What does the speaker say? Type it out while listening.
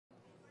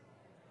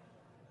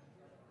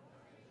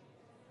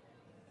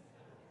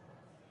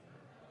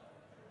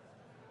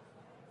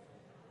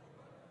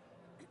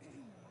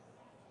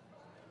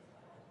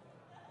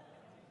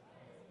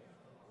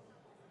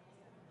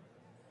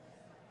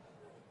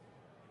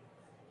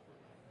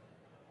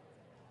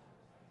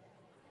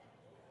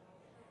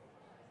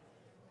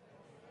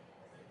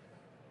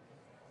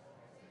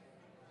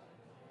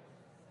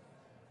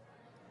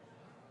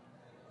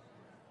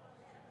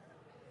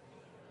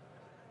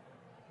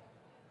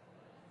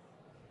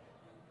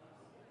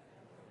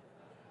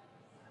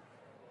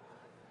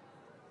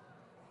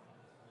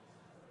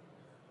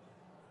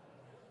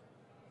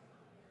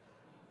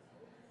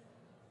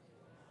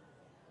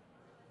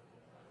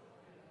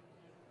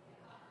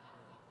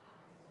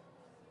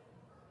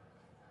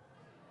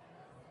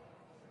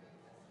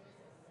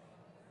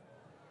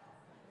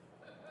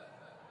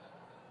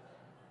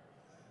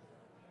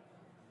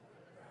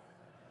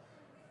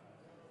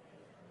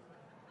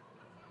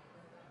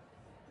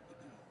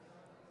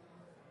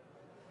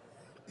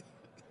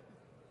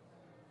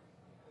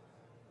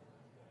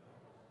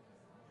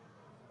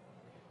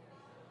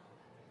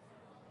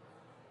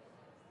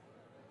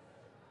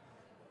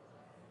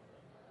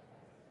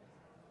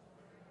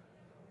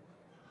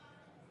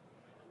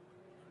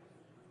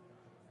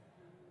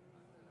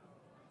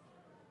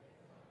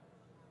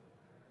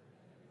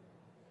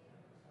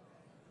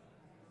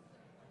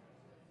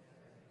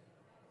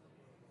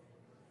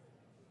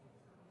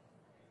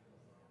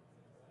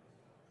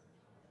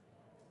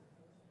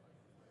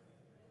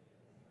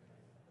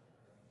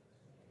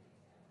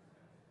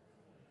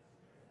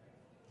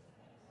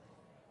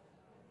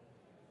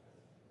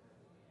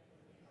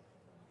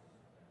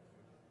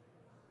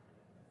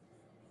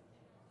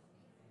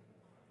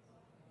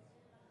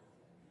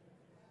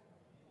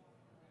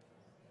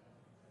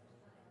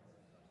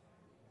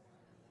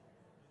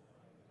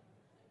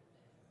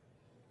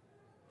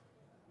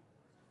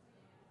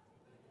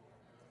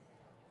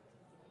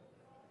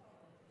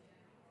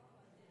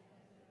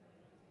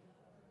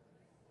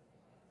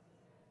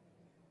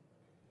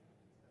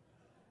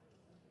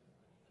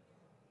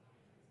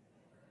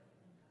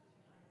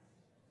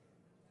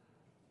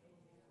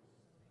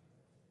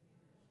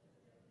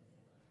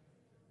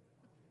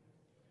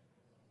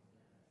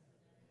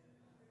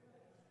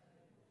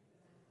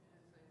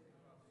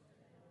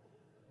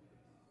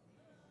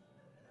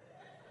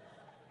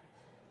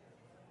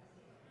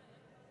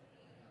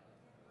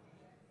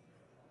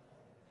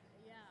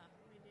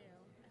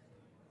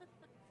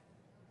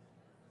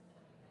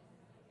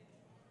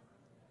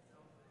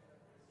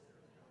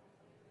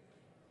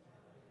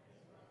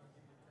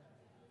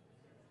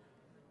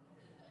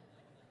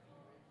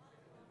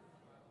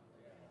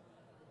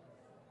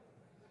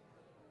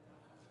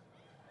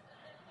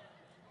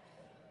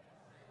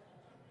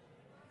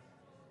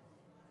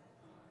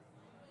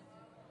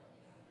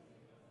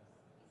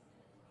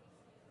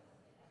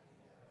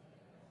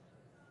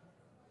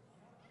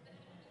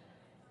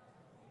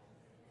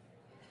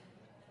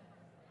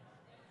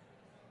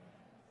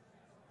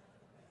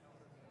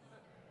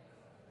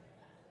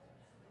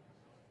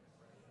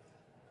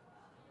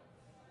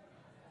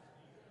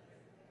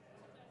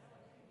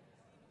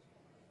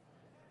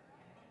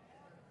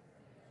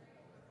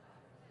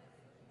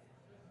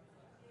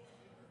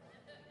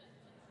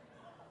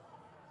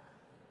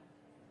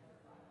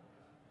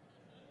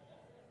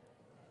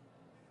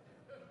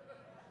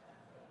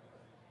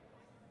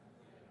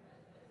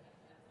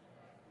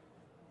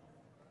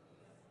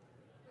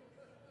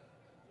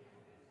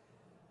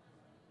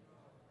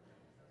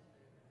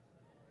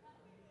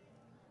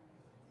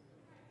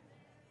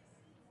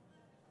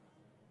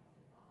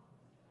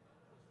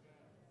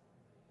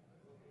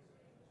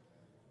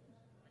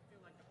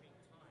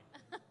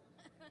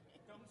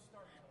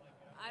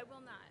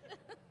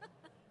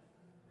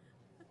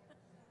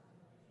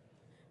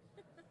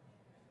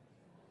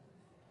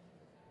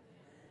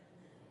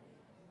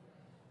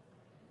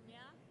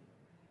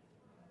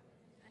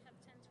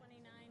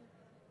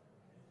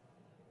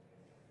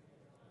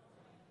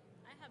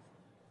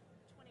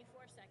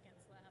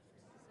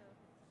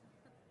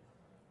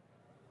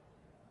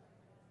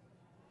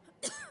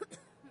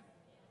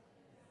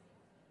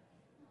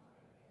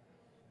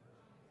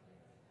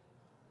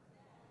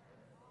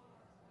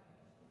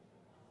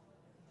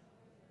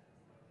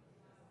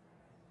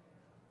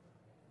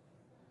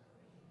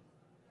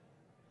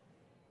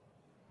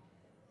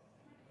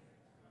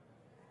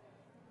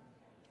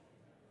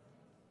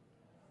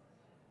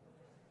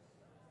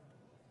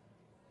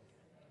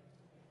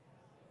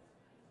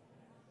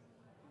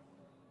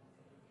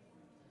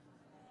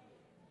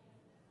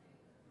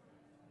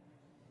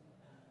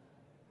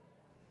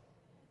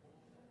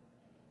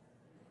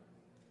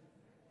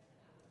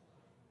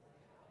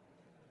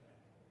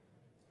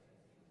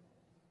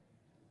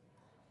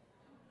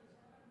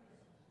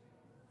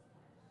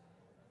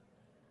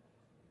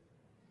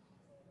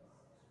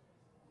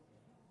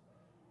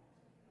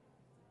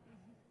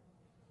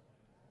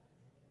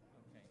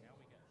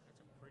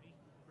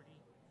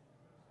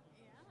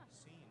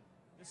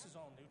This is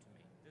all new to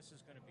me. This is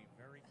going to be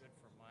very good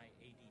for my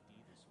ADD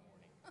this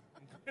morning.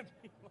 I'm going to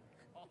be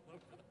like all over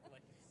the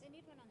place. They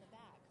need one on the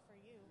back for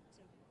you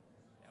to.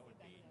 That would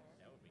be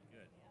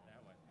good. Yeah.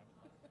 That would.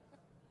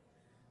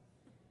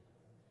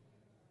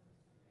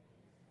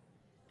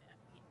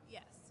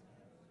 Yes.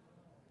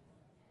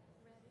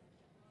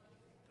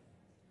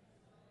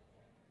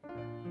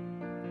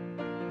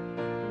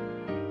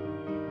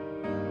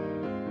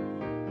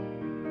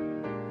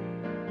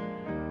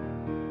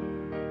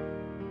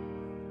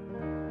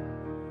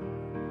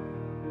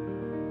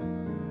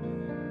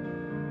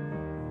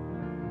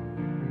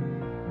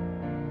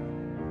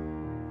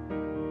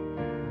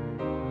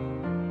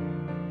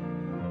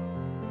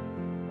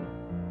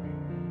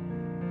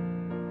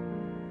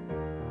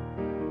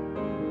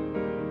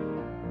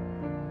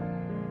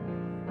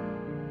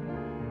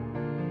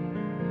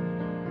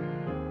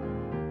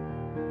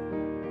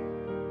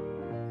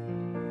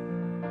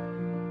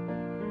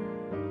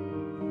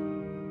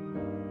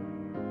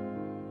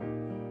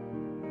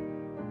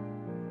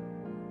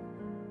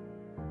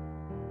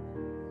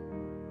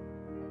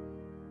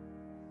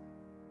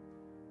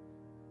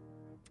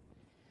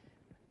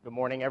 Good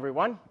morning,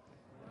 everyone.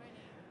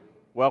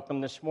 Welcome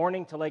this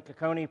morning to Lake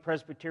Oconee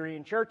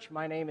Presbyterian Church.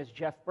 My name is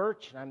Jeff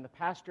Birch, and I'm the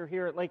pastor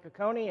here at Lake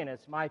Oconee, and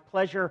it's my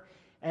pleasure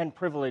and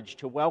privilege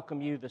to welcome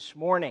you this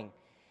morning.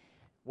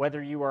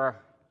 Whether you are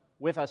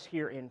with us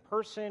here in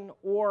person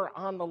or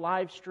on the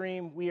live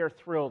stream, we are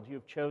thrilled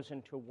you've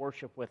chosen to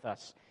worship with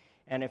us.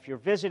 And if you're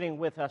visiting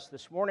with us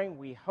this morning,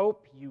 we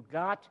hope you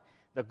got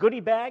the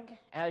goodie bag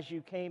as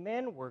you came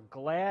in. We're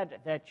glad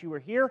that you are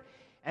here.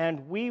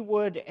 And we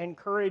would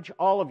encourage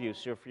all of you,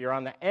 so if you're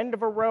on the end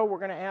of a row, we're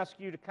going to ask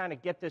you to kind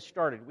of get this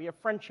started. We have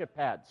friendship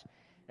pads,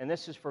 and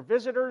this is for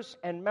visitors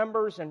and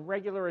members and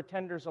regular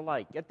attenders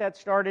alike. Get that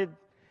started,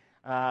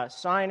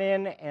 sign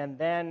in, and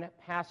then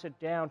pass it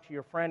down to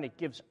your friend. It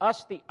gives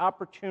us the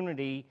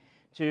opportunity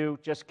to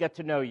just get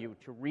to know you,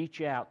 to reach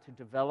out, to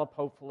develop,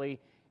 hopefully,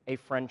 a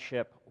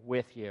friendship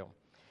with you.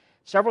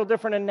 Several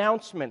different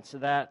announcements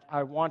that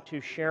I want to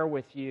share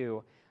with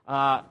you.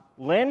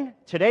 Lynn,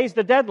 today's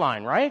the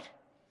deadline, right?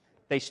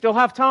 They still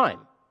have time.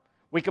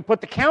 We could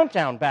put the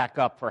countdown back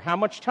up for how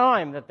much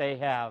time that they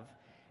have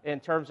in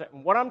terms of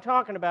what I'm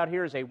talking about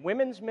here is a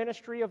women's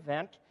ministry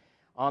event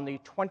on the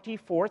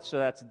 24th, so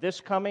that's this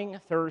coming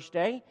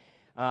Thursday,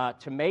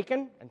 to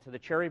Macon and to the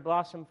Cherry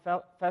Blossom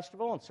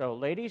Festival. And so,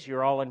 ladies,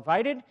 you're all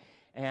invited,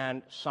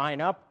 and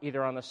sign up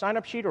either on the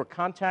sign-up sheet or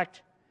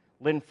contact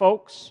Lynn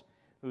Folks,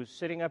 who's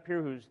sitting up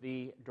here, who's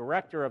the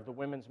director of the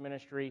women's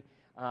ministry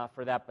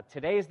for that. But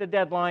today is the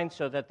deadline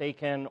so that they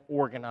can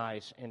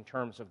organize in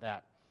terms of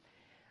that.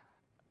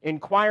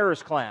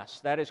 Inquirers class,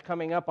 that is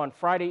coming up on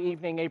Friday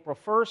evening, April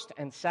 1st,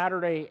 and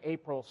Saturday,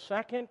 April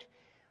 2nd.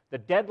 The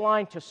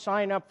deadline to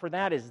sign up for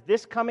that is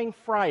this coming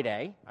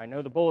Friday. I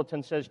know the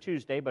bulletin says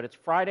Tuesday, but it's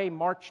Friday,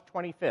 March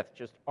 25th.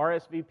 Just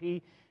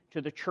RSVP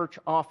to the church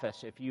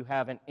office if you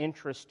have an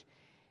interest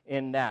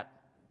in that.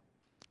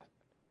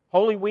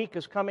 Holy Week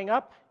is coming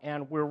up,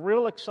 and we're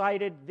real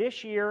excited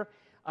this year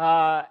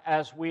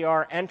as we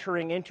are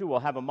entering into,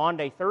 we'll have a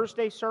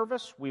Maundy-Thursday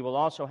service. We will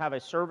also have a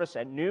service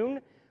at noon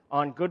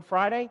on Good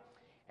Friday.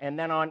 And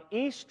then on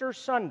Easter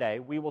Sunday,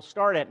 we will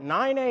start at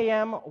 9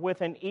 a.m. with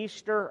an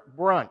Easter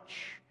brunch.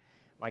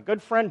 My good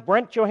friend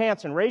Brent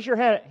Johansson, raise your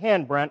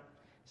hand, Brent.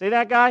 See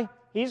that guy?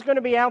 He's going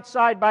to be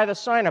outside by the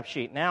sign-up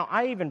sheet. Now,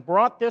 I even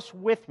brought this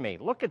with me.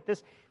 Look at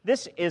this.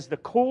 This is the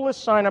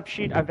coolest sign-up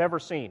sheet I've ever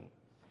seen.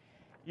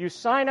 You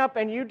sign up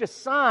and you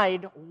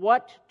decide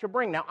what to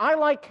bring. Now, I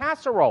like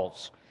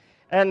casseroles,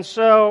 and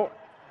so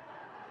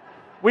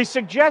we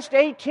suggest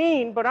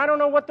 18, but I don't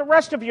know what the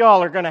rest of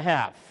y'all are going to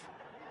have.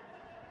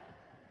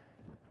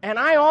 And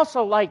I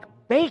also like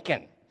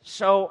bacon,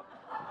 so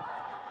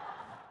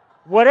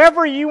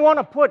whatever you want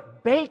to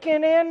put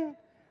bacon in,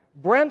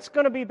 Brent's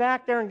going to be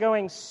back there and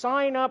going,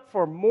 sign up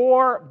for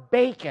more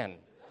bacon.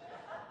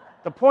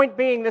 The point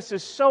being, this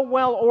is so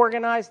well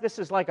organized. This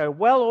is like a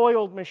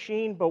well-oiled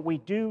machine, but we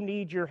do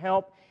need your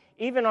help,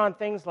 even on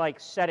things like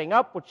setting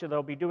up, which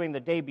they'll be doing the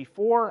day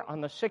before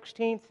on the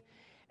 16th,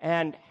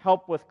 and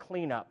help with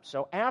cleanup.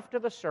 So after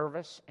the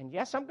service, and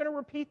yes, I'm going to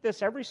repeat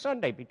this every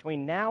Sunday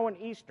between now and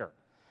Easter,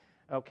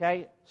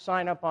 okay,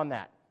 sign up on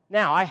that.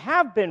 Now, I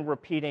have been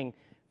repeating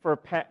for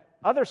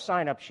other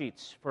sign-up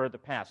sheets for the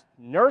past.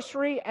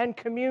 Nursery and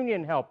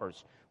communion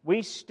helpers.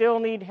 We still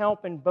need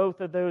help in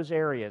both of those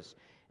areas.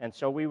 And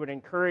so we would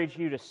encourage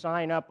you to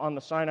sign up on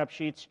the sign-up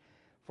sheets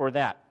for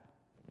that.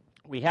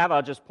 We have,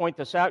 I'll just point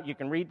this out, you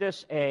can read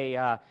this,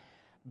 a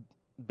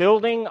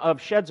building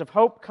of Sheds of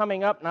Hope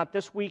coming up, not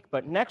this week,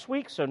 but next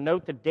week, so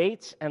note the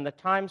dates and the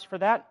times for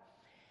that.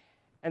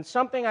 And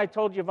something I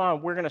told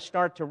Yvonne, we're going to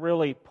start to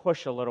really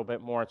push a little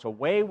bit more. It's a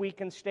way we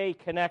can stay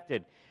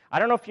connected. I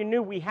don't know if you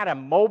knew we had a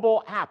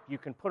mobile app you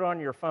can put on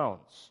your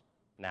phones.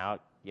 Now,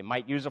 you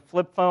might use a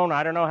flip phone.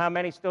 I don't know how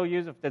many still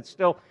use it. It's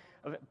still...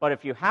 But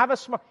if you have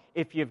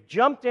if you've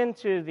jumped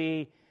into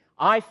the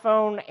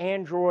iPhone,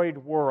 Android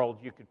world,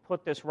 you could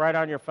put this right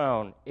on your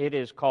phone. It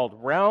is called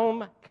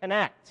Realm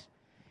Connect.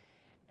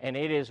 And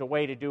it is a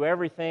way to do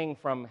everything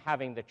from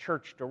having the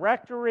church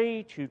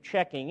directory, to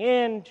checking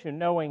in, to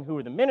knowing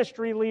who the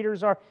ministry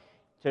leaders are,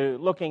 to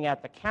looking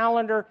at the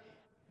calendar.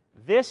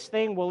 This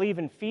thing will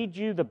even feed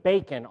you the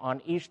bacon on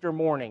Easter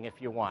morning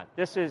if you want.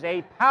 This is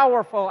a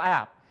powerful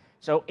app.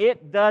 So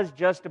it does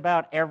just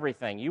about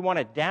everything. You want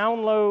to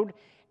download,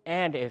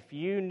 and if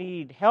you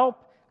need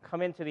help,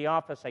 come into the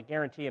office. I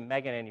guarantee you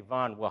Megan and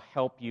Yvonne will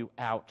help you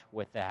out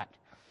with that.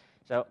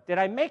 So did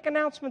I make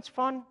announcements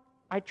fun?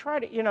 I try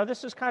to,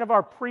 this is kind of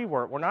our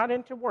pre-work. We're not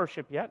into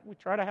worship yet. We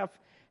try to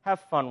have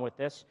fun with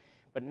this.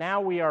 But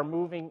now we are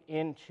moving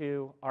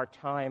into our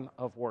time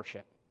of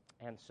worship.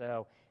 And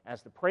so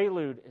as the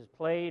prelude is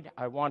played,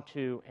 I want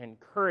to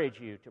encourage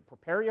you to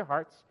prepare your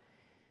hearts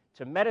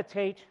to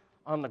meditate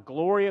on the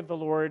glory of the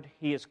Lord.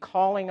 He is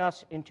calling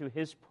us into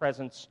His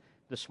presence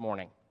this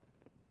morning.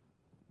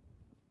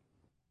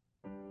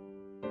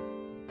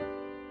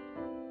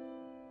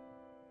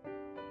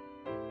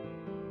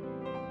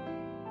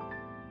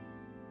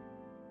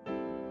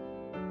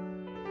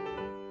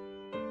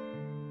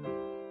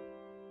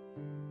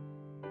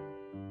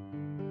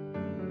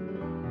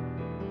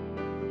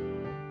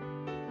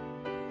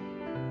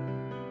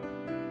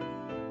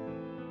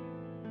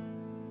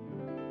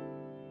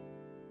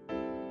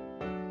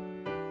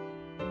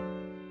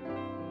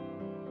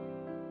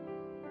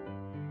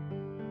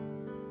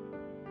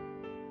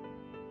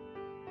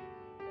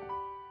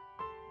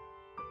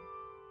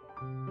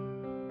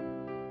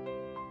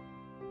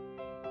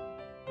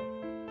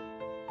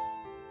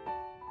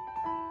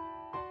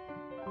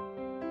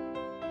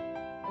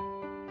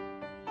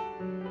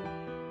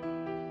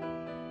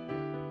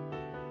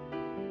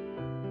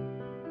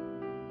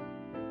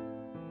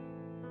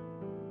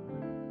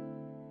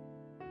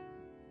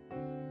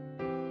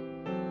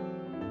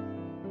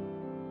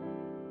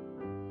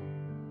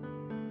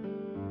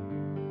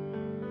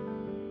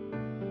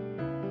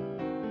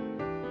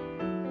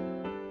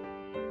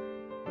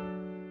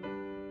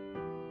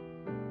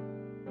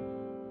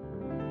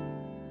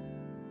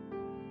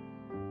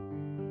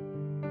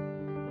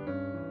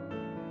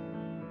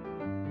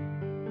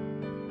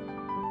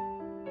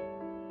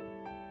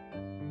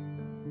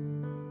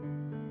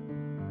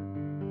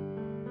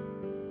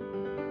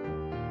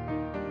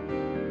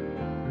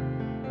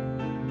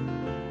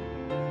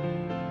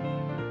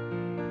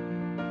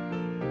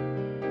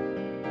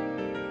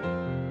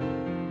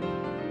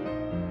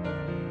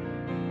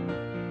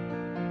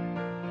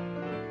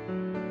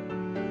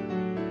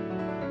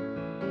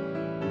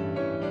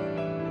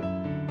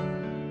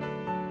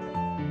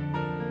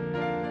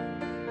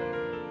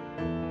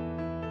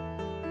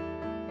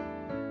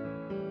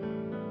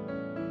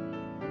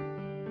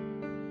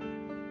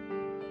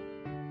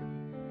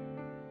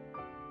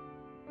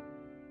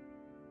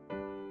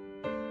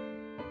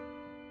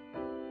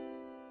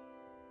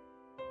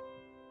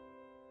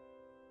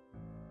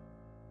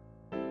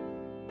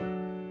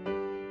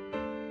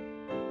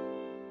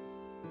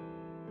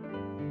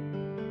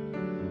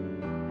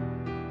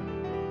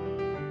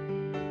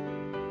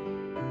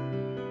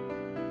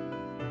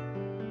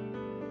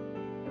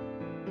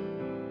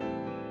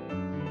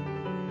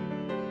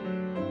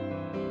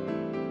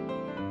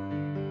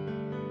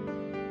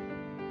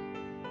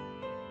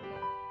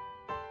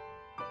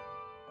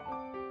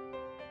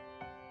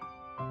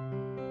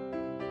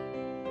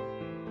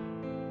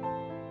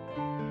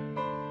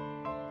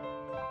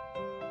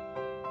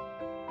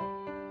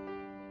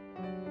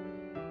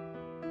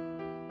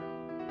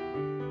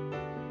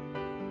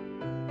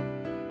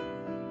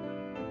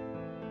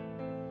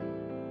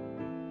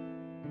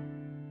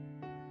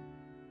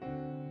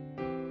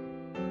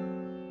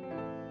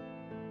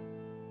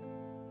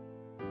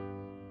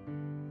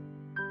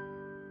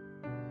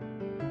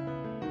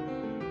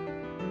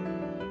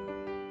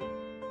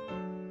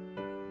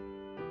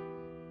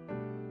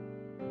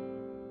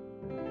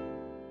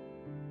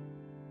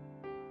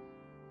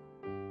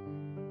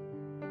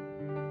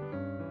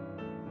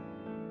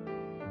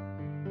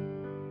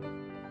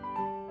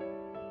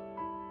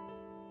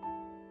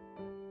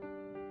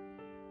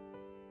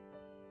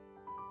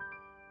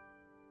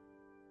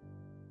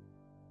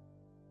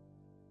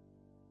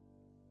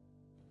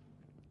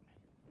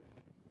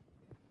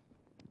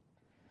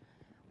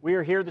 We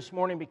are here this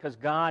morning because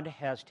God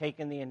has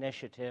taken the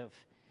initiative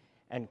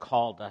and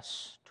called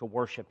us to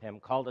worship Him,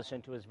 called us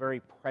into His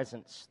very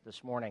presence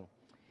this morning.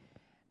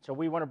 So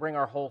we want to bring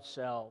our whole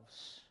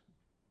selves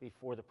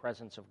before the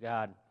presence of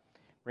God.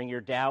 Bring your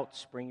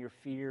doubts, bring your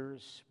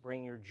fears,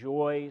 bring your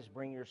joys,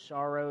 bring your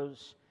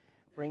sorrows,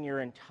 bring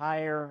your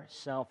entire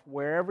self,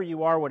 wherever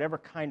you are, whatever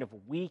kind of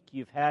week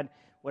you've had,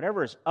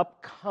 whatever is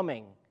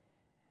upcoming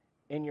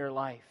in your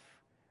life.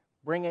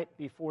 Bring it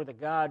before the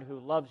God who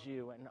loves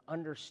you and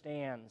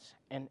understands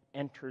and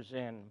enters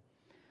in.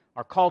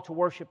 Our call to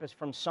worship is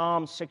from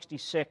Psalm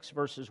 66,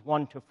 verses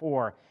 1 to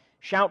 4.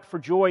 Shout for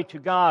joy to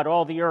God,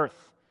 all the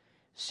earth.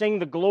 Sing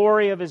the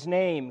glory of His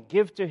name.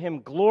 Give to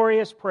Him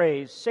glorious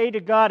praise. Say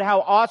to God, how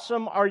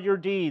awesome are your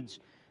deeds.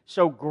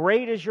 So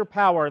great is your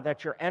power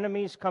that your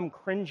enemies come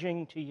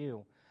cringing to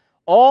you.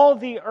 All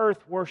the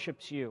earth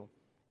worships you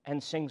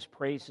and sings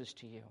praises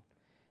to you.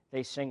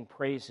 they sing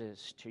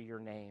praises to your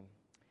name.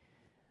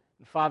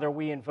 And Father,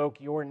 we invoke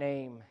your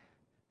name,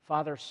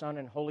 Father, Son,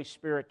 and Holy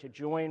Spirit, to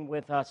join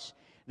with us,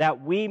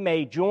 that we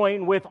may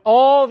join with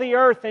all the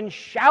earth in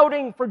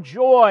shouting for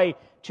joy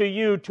to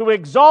you, to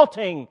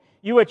exalting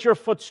you at your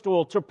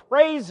footstool, to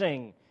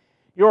praising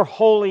your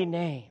holy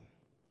name.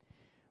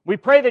 We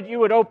pray that you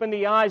would open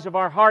the eyes of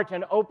our heart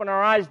and open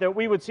our eyes, that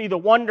we would see the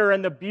wonder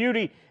and the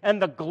beauty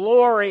and the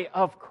glory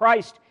of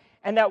Christ,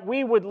 and that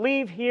we would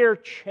leave here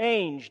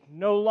changed,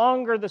 no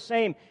longer the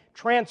same,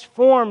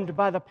 transformed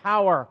by the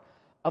power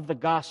of the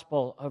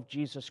gospel of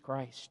Jesus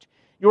Christ.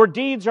 Your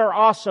deeds are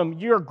awesome.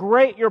 You're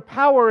great. Your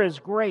power is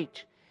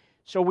great.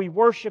 So we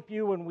worship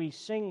you and we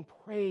sing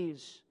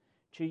praise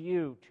to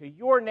you, to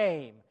your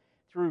name,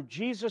 through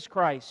Jesus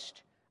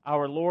Christ,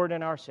 our Lord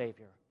and our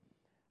Savior.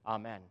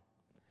 Amen.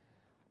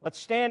 Let's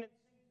stand in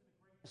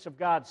the grace of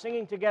God,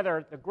 singing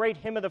together the great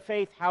hymn of the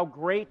faith, How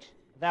Great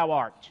Thou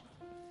Art.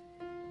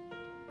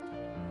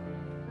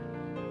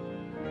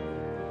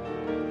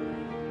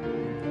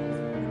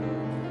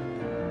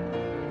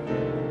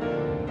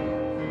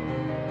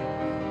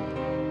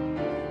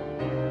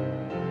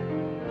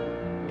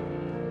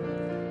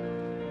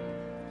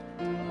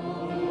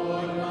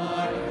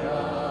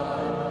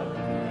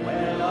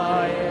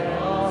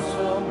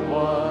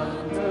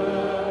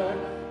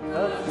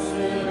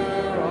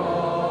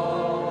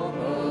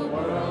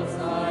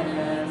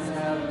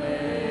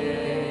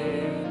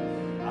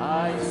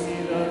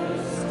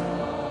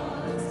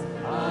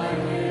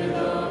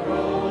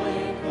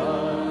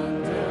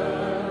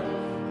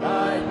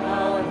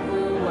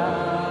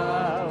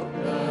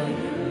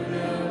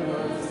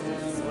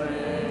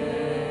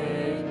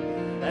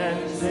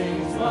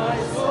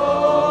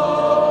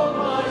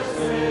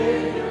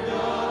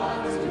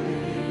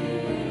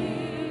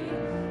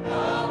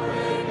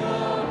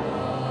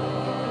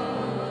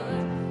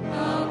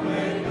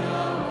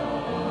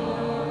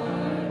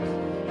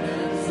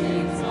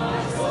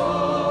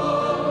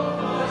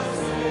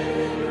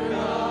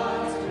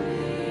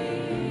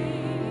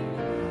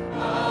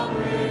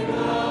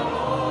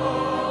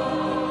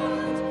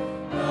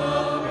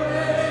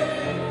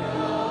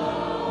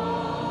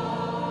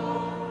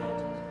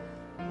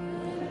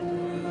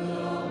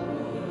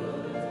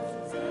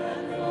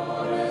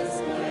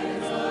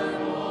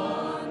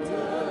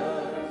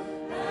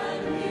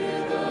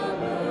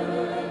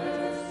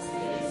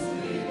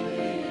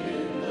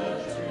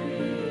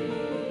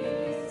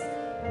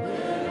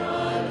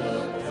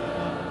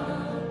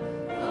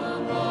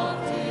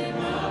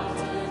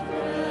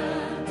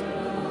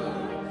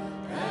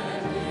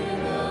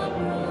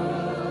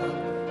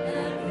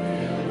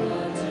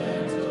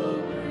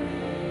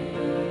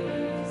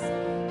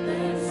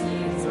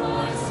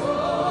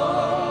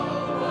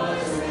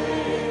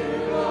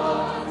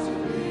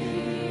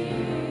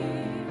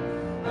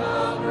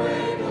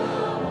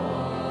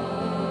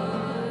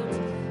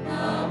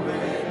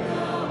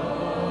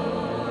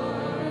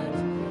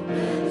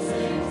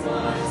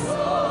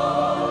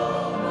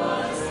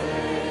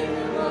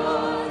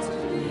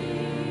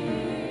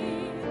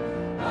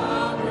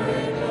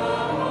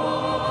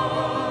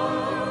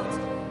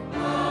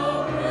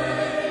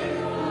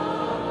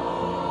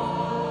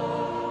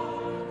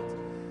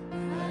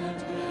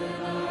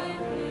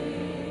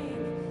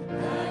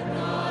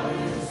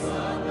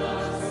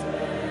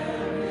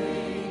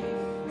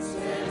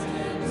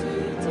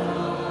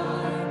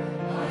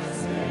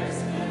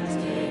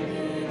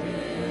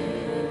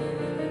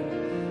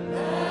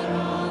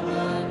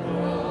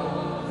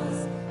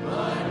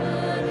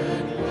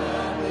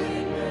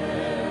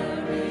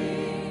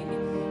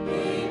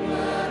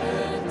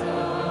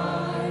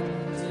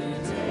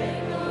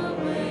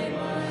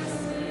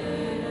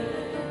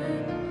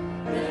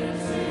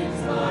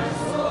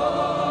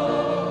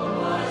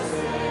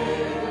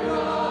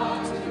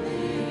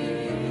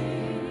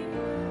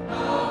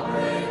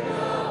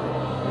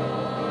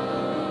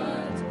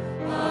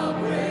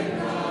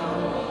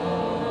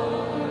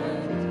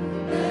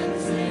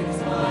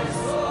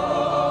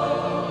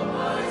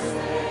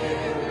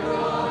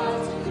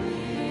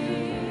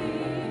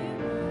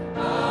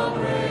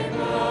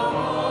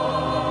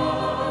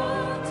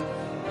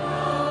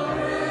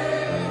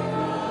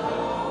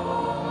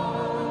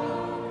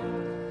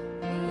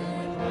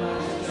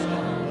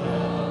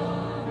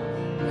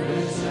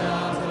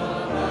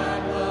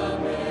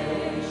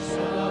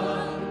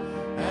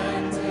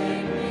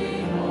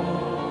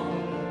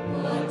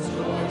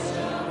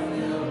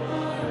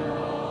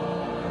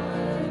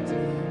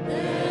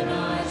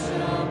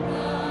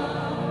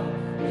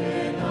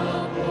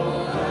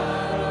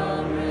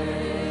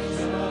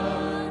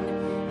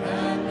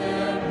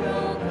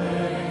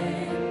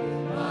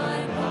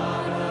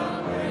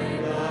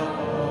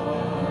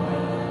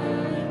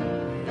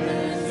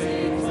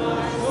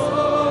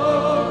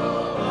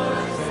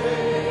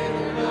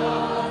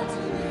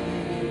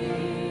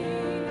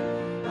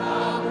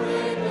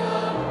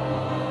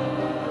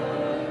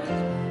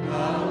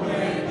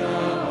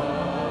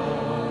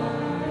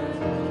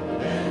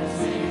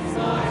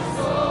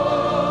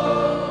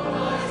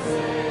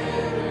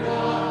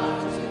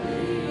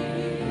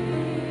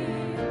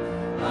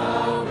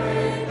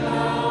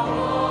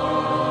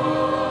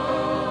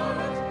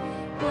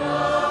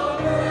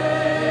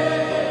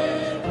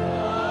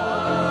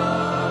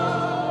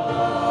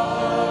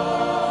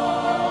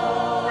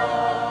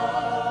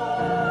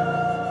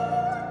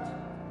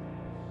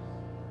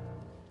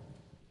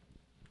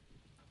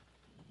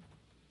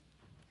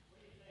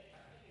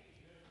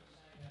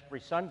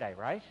 every Sunday,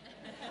 right?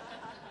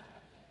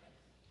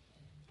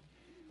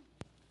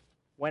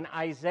 When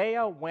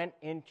Isaiah went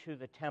into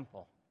the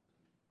temple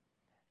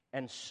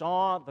and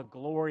saw the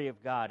glory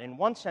of God, in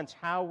one sense,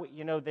 how,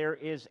 there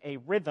is a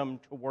rhythm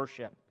to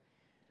worship.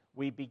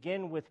 We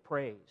begin with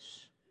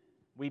praise.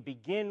 We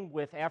begin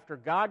with, after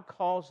God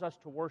calls us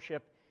to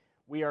worship,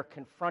 we are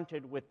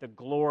confronted with the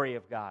glory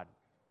of God.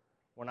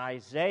 When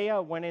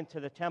Isaiah went into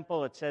the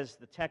temple,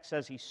 the text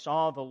says he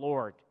saw the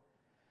Lord.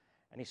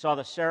 And he saw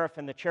the seraph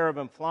and the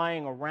cherubim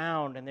flying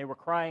around, and they were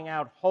crying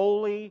out,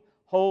 "Holy,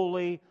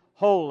 holy,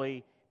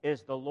 holy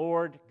is the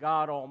Lord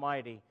God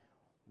Almighty."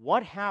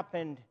 What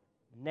happened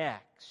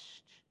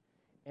next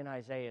in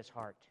Isaiah's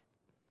heart?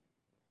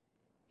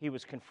 He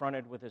was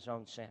confronted with his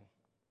own sin.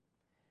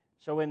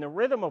 So in the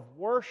rhythm of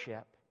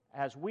worship,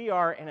 as we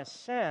are, in a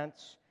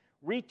sense,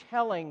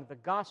 retelling the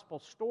gospel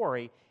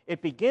story,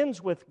 it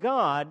begins with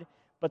God,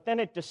 but then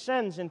it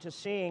descends into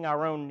seeing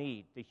our own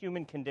need, the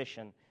human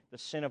condition, the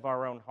sin of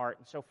our own heart.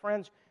 And so,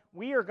 friends,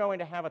 we are going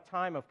to have a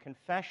time of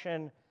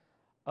confession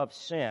of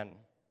sin.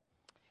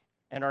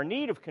 And our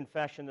need of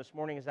confession this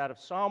morning is out of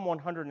Psalm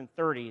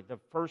 130, the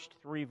first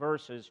 3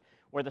 verses,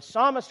 where the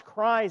psalmist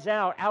cries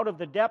out of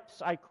the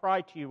depths I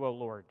cry to you, O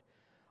Lord.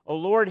 O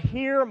Lord,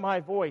 hear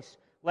my voice.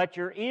 Let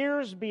your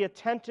ears be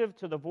attentive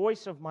to the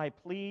voice of my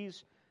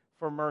pleas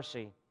for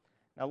mercy.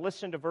 Now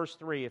listen to verse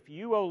 3. If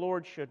you, O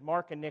Lord, should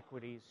mark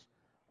iniquities,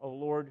 O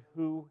Lord,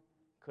 who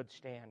could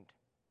stand?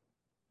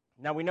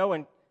 Now we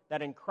know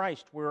that in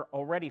Christ we're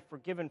already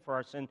forgiven for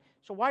our sin.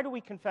 So why do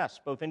we confess,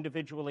 both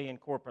individually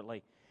and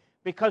corporately?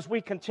 Because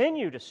we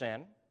continue to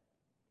sin.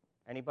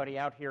 Anybody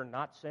out here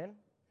not sin?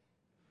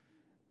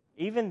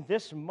 Even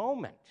this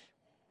moment,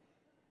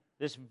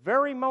 this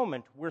very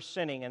moment, we're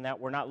sinning in that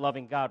we're not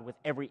loving God with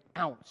every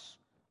ounce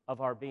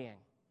of our being.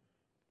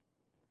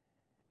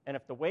 And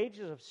if the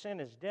wages of sin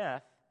is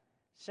death,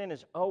 sin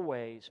is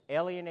always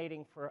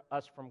alienating for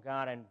us from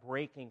God and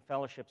breaking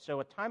fellowship. So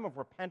a time of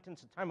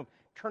repentance, a time of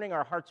turning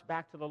our hearts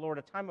back to the Lord,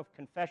 a time of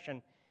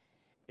confession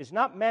is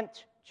not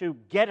meant to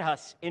get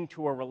us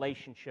into a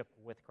relationship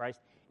with Christ.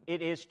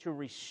 It is to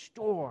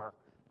restore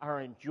our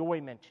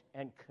enjoyment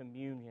and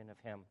communion of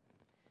Him.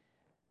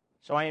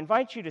 So I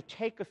invite you to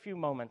take a few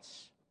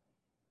moments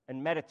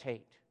and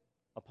meditate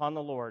upon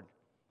the Lord.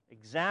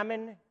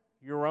 Examine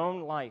your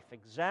own life.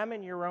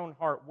 Examine your own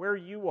heart, where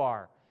you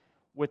are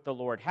with the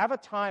Lord. Have a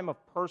time of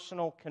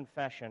personal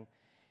confession.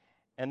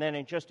 And then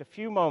in just a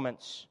few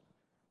moments,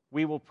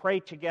 we will pray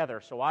together.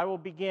 So I will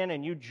begin,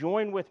 and you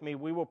join with me.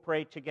 We will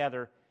pray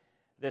together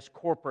this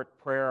corporate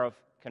prayer of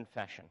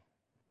confession.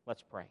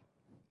 Let's pray.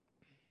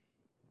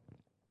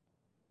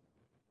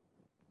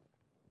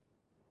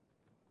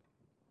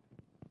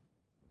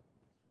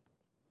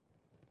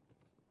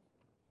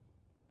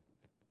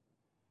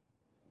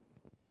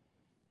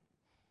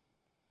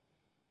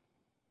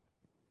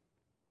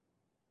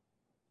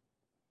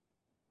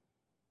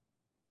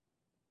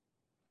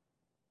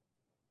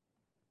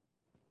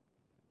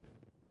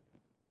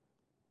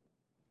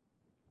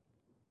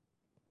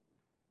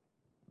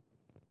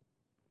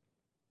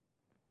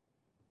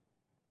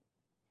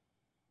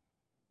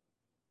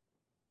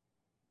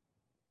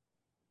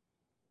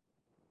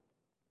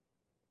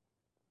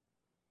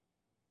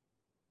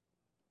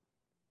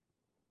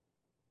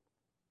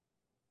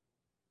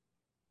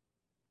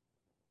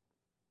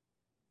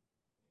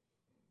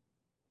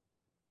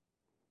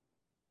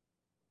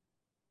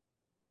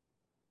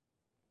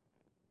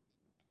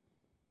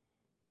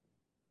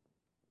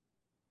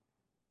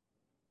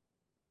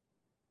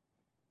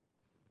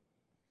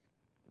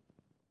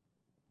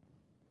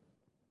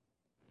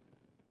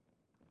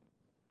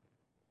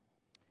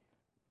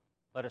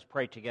 Let us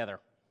pray together.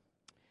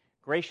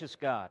 Gracious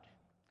God,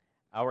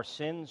 our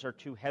sins are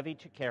too heavy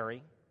to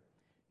carry,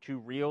 too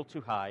real to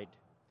hide,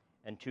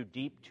 and too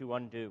deep to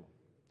undo.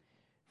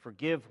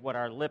 Forgive what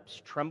our lips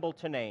tremble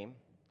to name,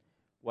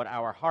 what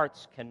our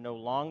hearts can no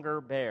longer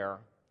bear,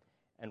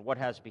 and what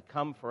has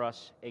become for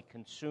us a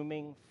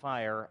consuming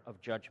fire of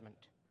judgment.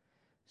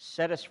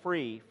 Set us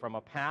free from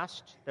a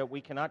past that we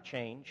cannot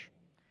change.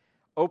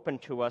 Open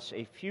to us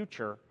a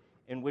future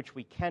in which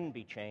we can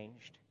be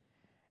changed,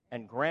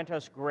 and grant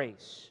us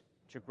grace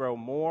to grow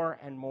more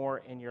and more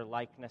in your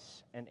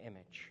likeness and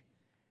image.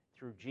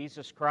 Through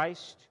Jesus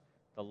Christ,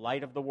 the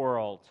light of the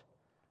world.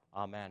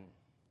 Amen.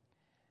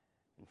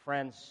 And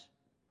friends,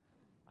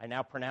 I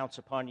now pronounce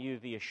upon you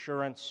the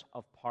assurance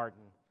of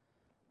pardon.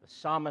 The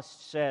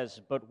psalmist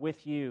says, "But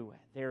with you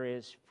there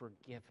is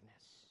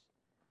forgiveness,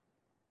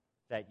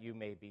 that you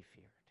may be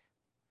feared."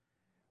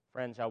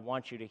 Friends, I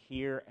want you to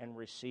hear and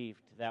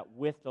receive that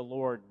with the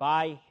Lord,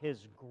 by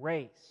His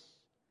grace,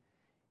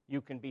 you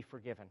can be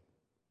forgiven.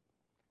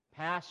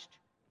 Past,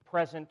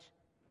 present,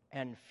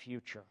 and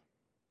future.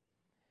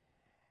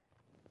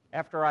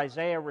 After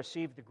Isaiah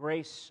received the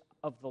grace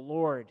of the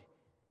Lord,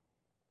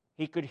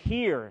 he could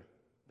hear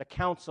the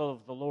counsel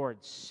of the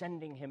Lord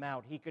sending him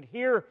out. He could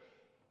hear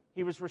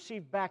he was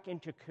received back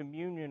into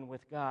communion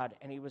with God,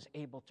 and he was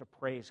able to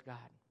praise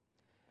God.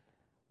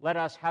 let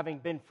us, having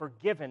been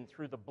forgiven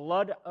through the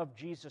blood of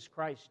Jesus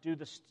Christ, do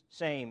the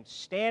same,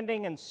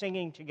 standing and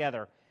singing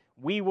together,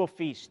 "We will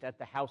feast at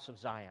the house of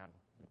Zion."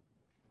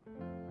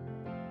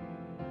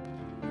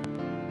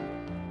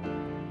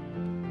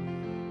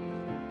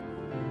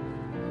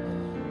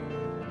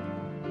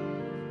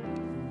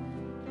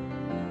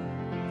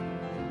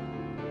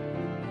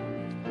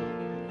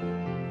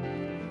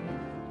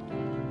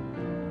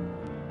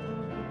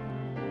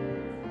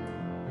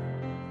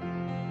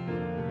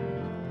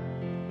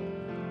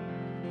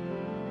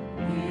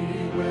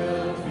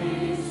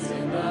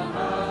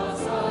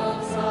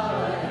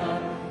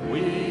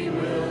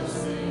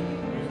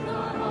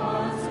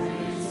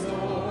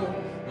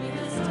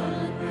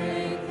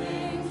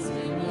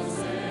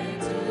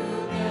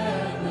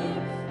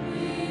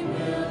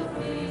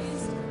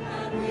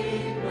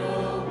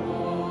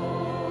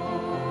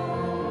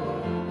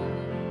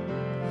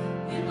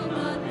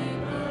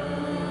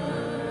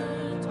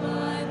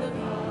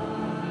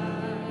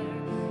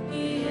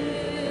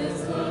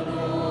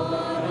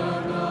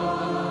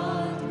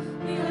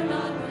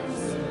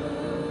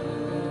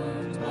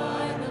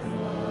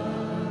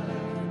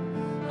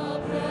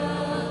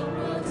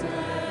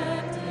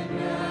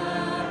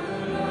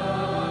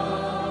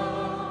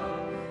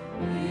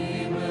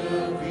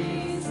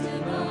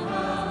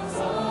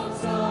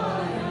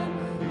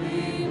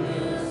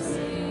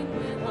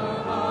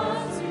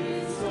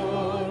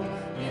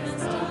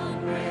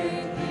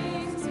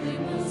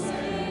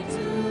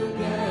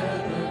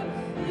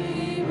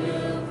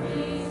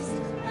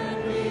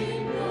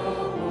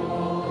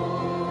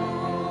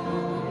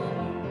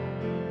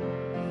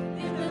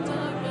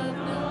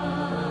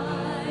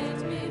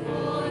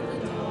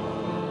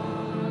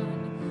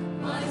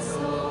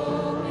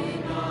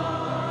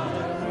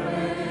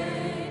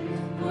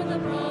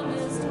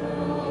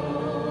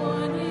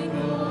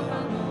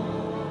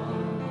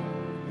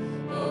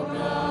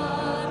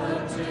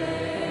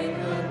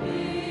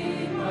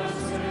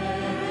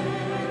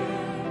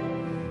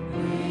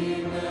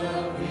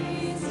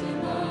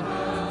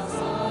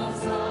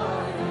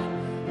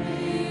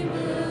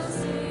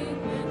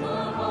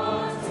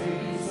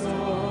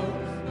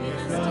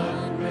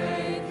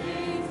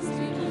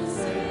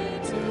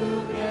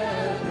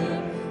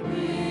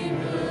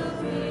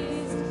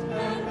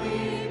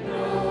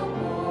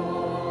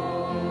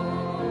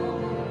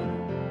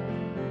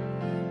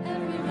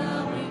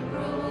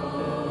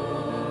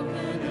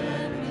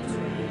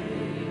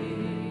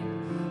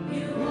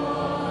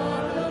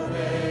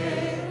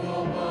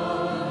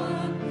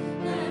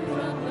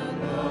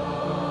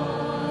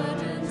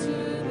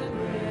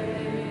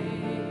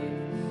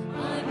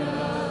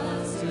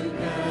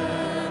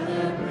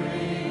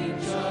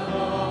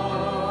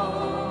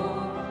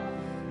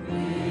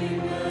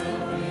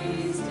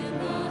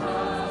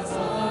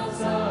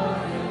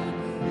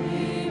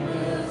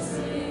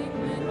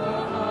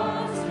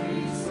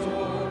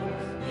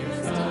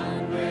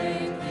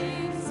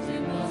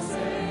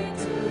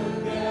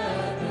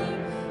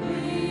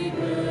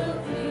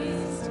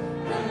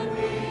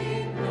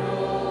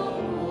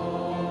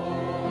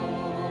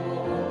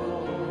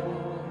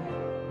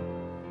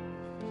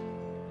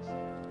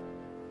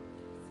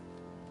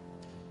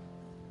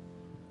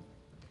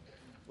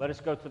 Let us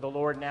go to the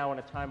Lord now in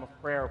a time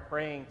of prayer,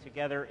 praying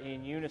together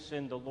in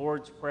unison the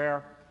Lord's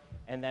Prayer,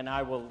 and then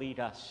I will lead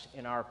us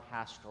in our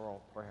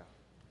pastoral prayer.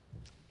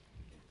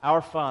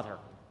 Our Father,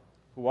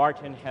 who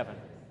art in heaven,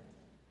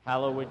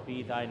 hallowed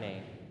be thy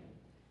name.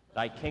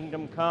 Thy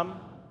kingdom come,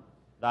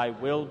 thy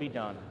will be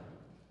done,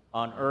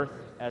 on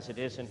earth as it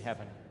is in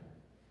heaven.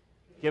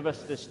 Give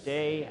us this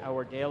day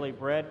our daily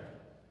bread,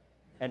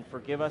 and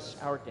forgive us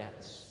our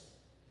debts,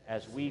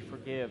 as we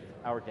forgive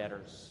our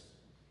debtors.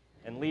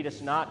 And lead us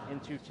not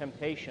into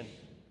temptation,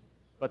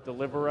 but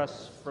deliver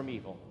us from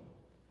evil.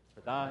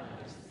 For thine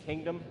is the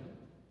kingdom,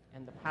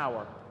 and the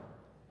power,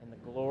 and the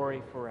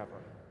glory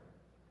forever.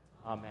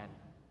 Amen.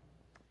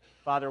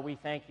 Father, we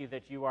thank you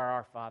that you are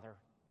our Father,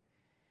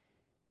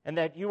 and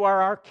that you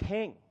are our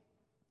King,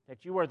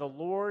 that you are the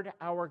Lord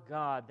our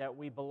God, that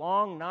we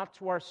belong not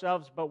to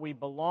ourselves, but we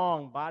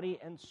belong, body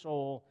and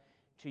soul,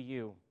 to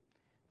you,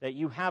 that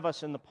you have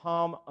us in the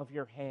palm of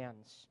your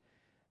hands,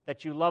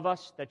 that you love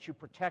us, that you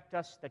protect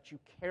us, that you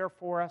care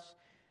for us,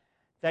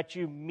 that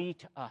you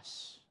meet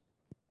us,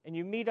 and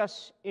you meet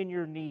us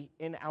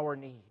in our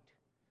need.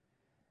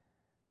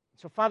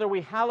 So, Father,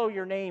 we hallow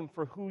your name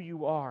for who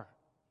you are,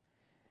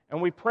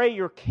 and we pray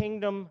your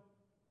kingdom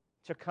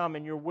to come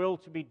and your will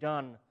to be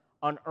done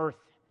on earth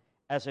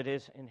as it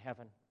is in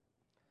heaven.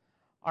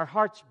 Our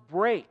hearts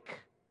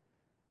break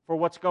for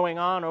what's going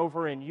on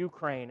over in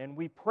Ukraine, and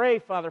we pray,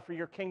 Father, for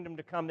your kingdom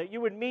to come, that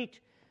you would meet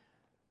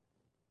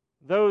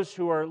those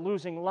who are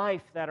losing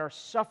life, that are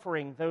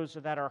suffering, those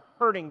that are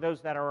hurting,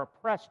 those that are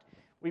oppressed.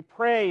 We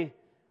pray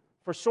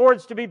for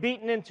swords to be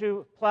beaten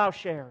into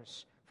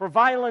plowshares, for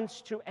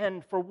violence to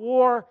end, for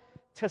war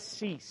to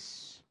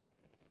cease.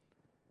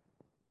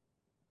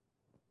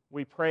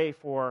 We pray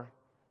for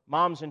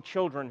moms and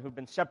children who've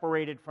been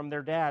separated from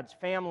their dads,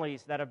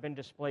 families that have been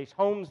displaced,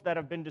 homes that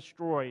have been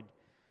destroyed.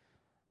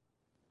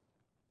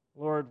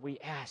 Lord, we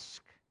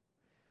ask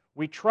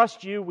We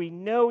trust you. We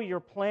know your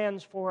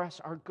plans for us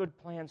are good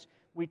plans.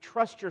 We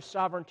trust your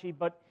sovereignty,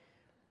 but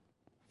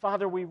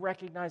Father, we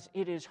recognize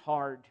it is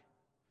hard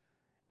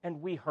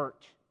and we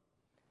hurt.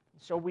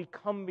 So we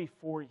come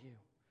before you,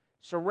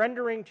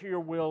 surrendering to your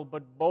will,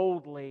 but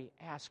boldly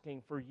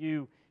asking for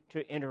you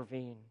to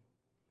intervene.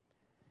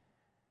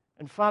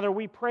 And Father,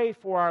 we pray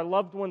for our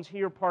loved ones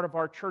here, part of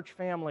our church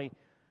family.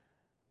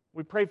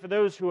 We pray for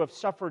those who have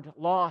suffered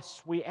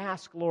loss. We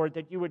ask, Lord,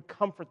 that you would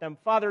comfort them.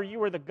 Father,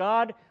 you are the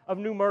God of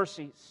new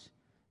mercies,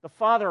 the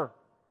Father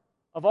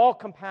of all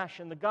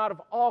compassion, the God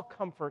of all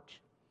comfort.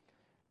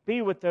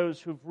 Be with those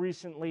who've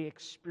recently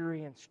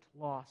experienced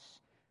loss.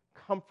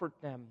 Comfort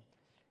them.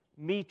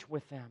 Meet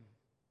with them.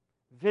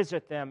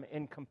 Visit them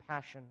in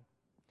compassion.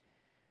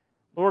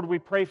 Lord, we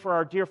pray for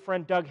our dear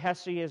friend Doug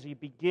Hesse as he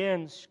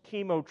begins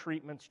chemo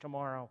treatments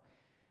tomorrow.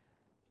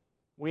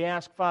 We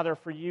ask, Father,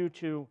 for you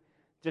to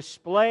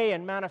display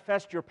and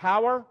manifest your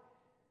power,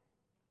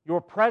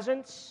 your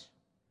presence.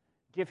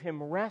 Give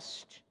him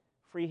rest.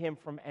 Free him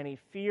from any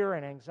fear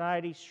and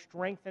anxiety.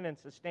 Strengthen and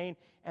sustain.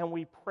 And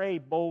we pray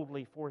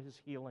boldly for his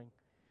healing.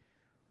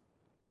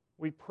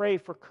 We pray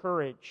for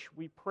courage.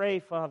 We pray,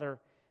 Father,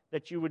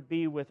 that you would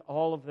be with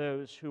all of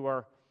those who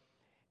are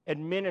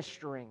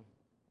administering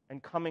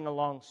and coming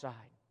alongside.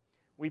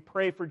 We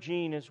pray for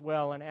Jean as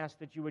well and ask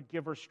that you would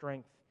give her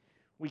strength.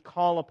 We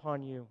call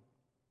upon you.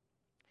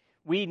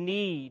 We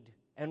need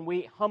and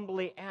we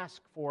humbly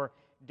ask for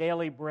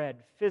daily bread,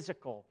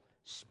 physical,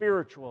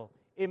 spiritual,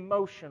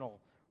 emotional,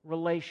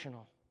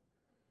 relational.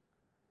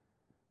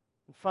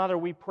 And Father,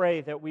 we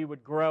pray that we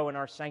would grow in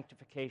our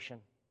sanctification.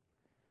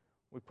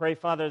 We pray,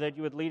 Father, that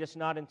you would lead us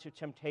not into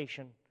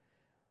temptation.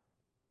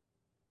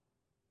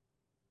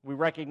 We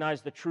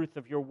recognize the truth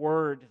of your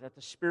word, that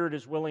the spirit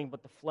is willing,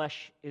 but the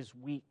flesh is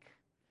weak.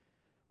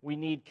 We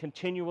need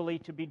continually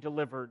to be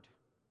delivered.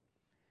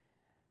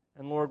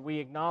 And Lord, we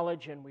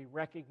acknowledge and we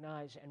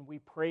recognize and we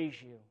praise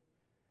you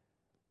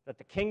that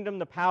the kingdom,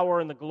 the power,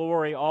 and the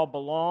glory all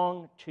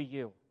belong to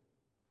you.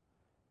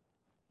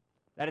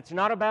 That it's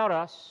not about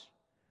us.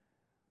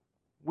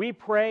 We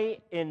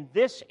pray in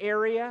this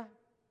area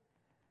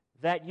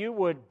that you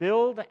would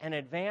build and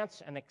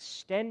advance and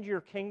extend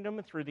your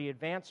kingdom through the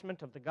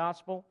advancement of the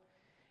gospel.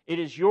 It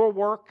is your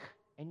work,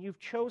 and you've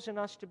chosen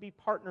us to be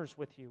partners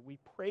with you. We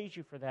praise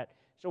you for that.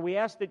 So we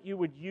ask that you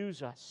would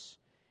use us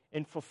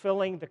in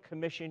fulfilling the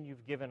commission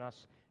you've given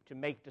us to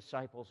make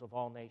disciples of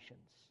all nations.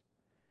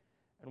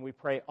 And we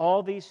pray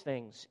all these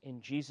things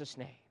in Jesus'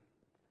 name.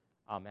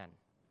 Amen.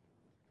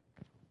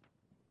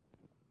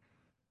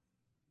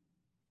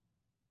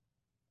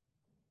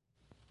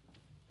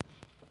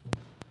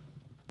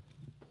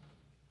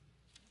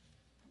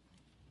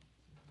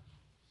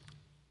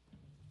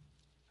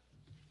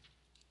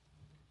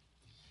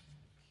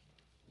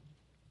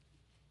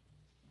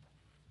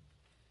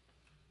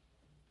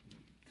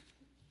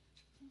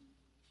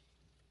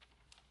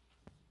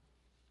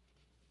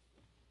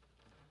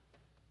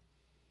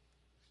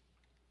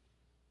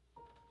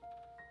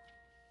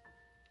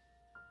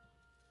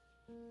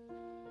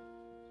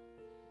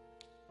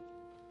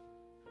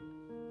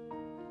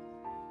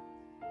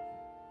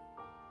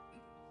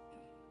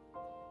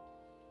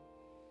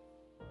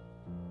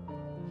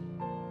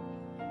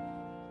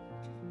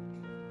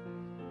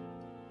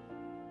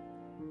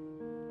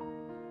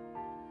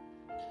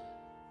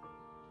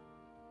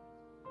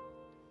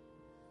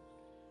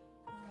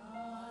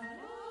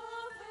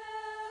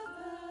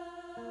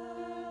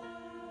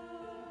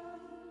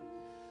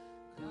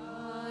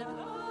 God of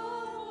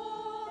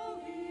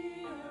all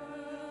the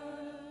earth.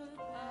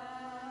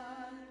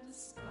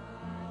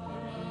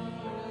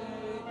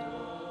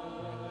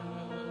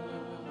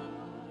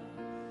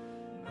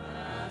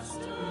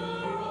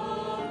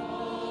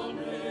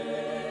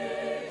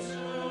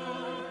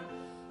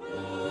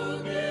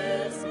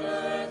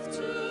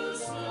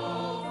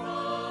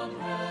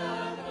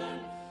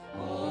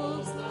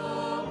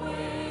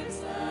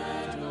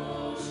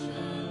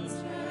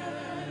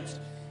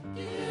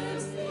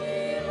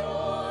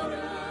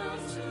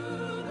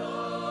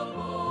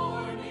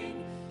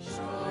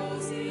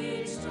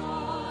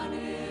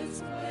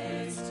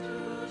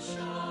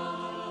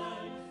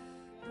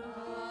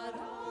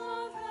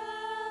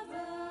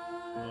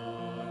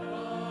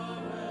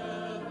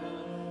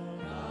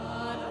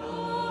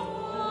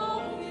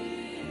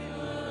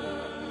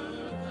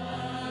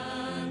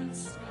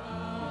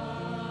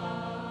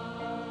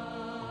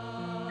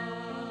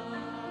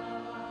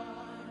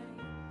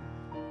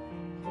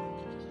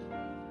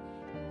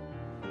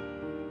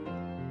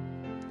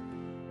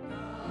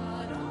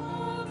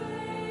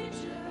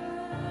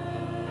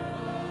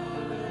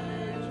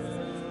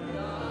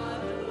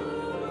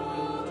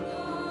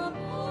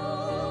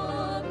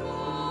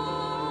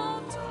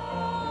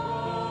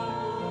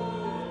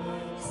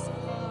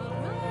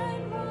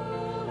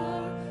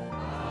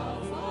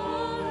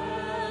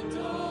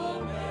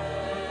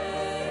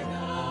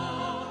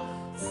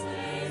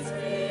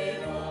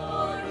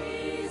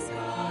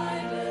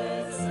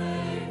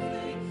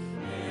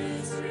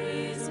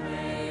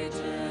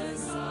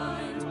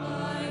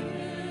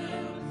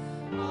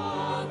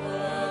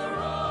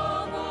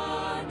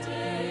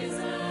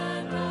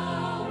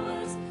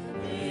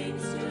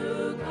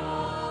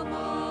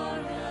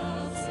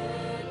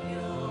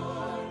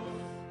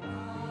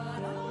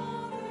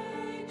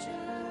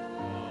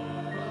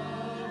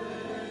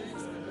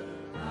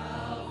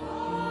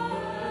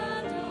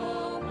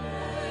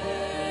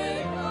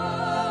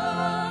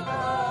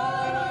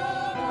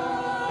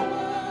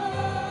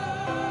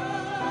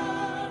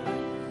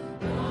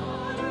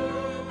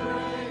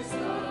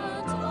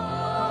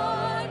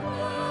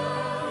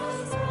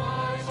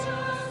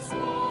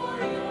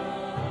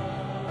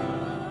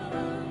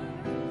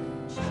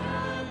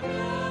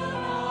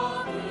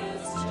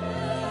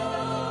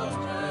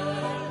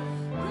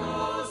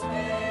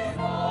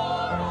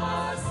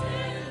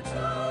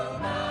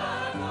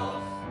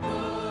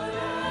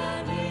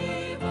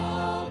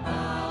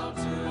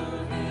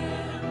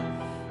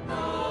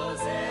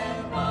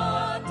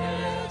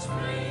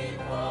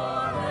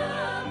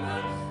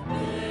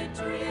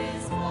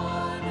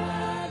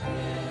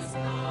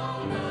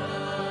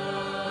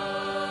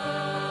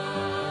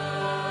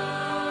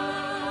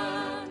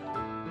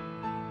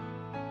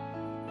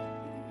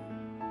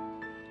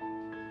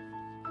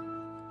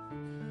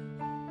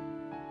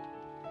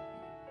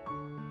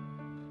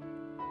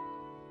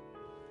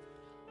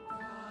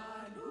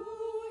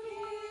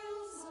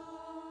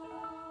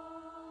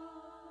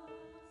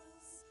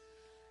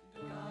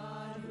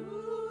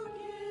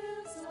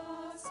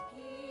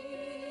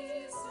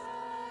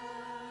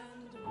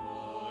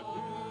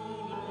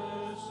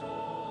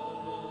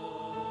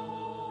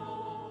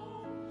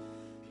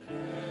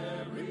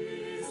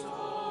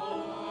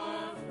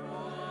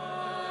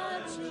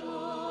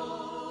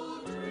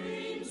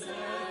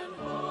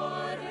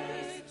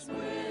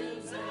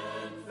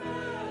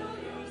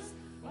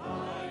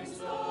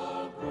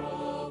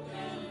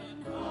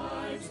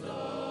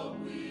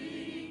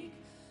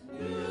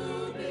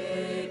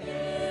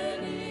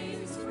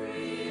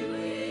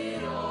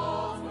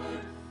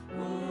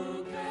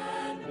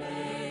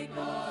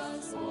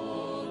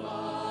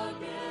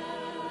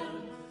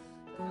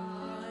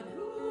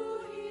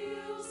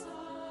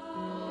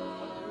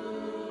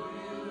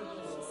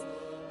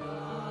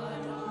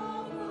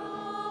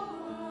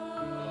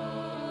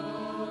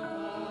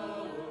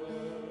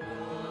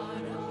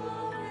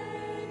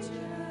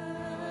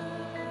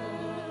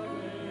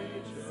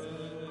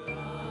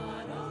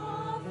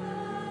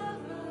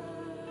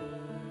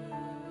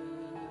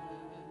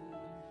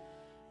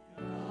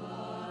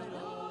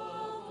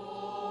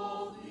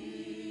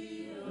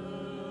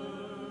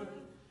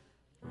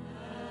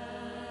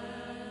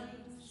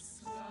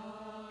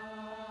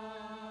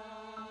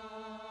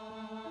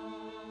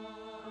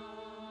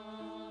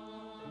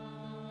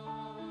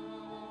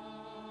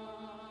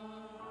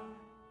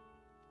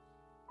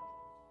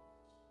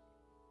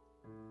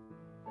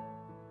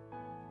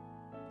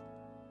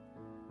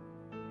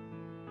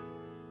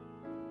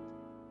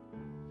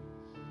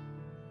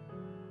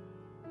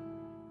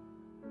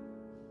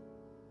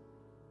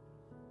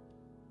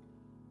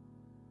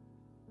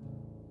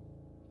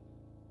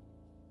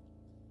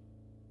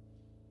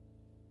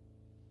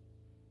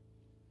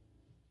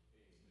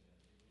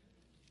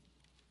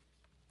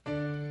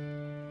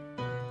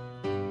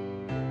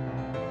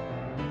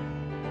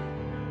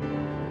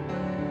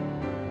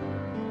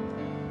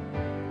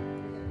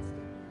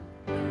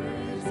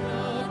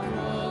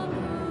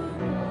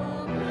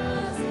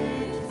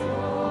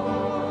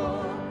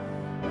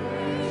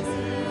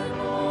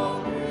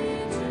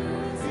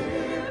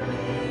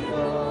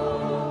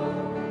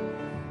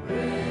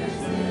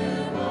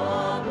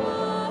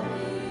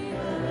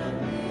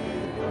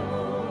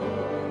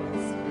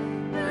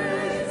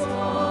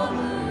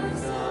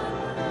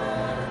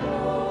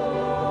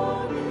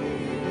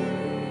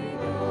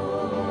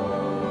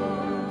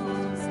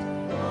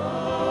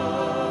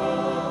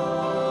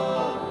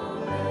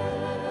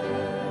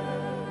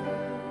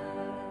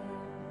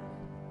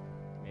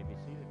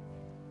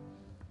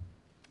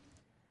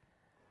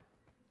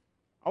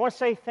 want to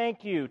say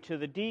thank you to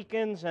the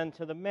deacons and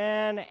to the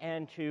men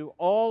and to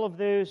all of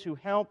those who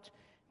helped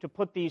to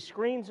put these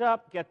screens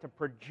up, get the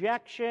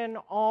projection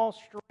all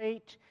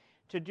straight,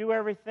 to do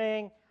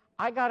everything.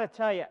 I got to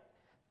tell you,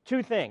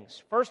 two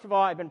things. First of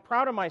all, I've been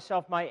proud of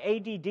myself. My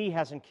ADD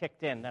hasn't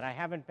kicked in, that I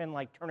haven't been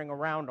like turning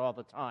around all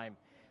the time.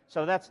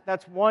 So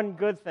that's one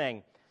good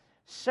thing.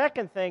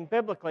 Second thing,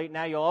 biblically,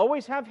 now you'll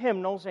always have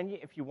hymnals, and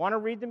if you want to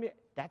read them,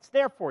 that's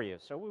there for you.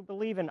 So we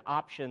believe in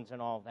options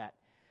and all that.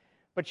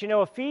 But you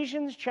know,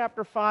 Ephesians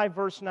chapter 5,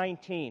 verse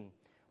 19,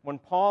 when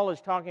Paul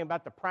is talking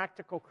about the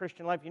practical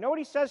Christian life, you know what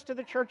he says to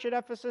the church at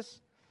Ephesus?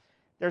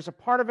 There's a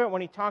part of it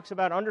when he talks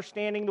about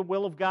understanding the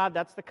will of God.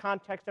 That's the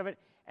context of it.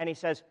 And he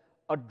says,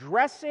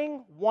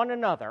 addressing one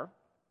another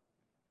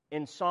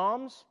in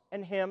psalms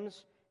and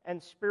hymns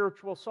and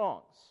spiritual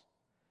songs.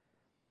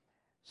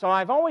 So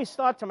I've always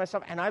thought to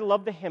myself, and I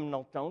love the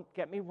hymnal. Don't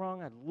get me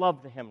wrong, I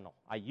love the hymnal.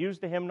 I use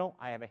the hymnal.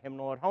 I have a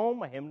hymnal at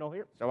home, a hymnal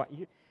here.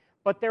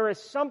 But there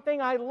is something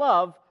I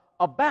love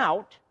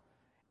about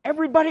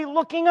everybody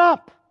looking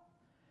up,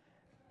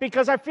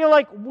 because I feel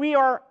like we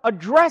are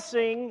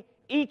addressing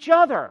each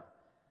other,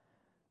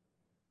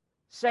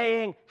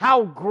 saying,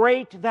 how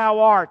great thou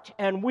art,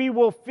 and we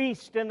will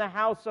feast in the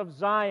house of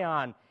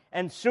Zion.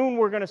 And soon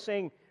we're going to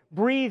sing,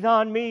 breathe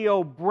on me,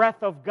 O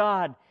breath of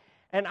God.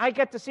 And I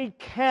get to see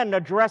Ken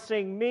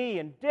addressing me,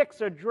 and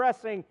Dick's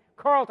addressing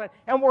Carlton,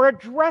 and we're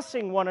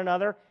addressing one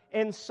another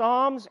in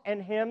psalms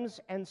and hymns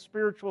and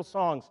spiritual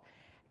songs.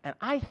 And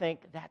I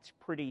think that's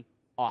pretty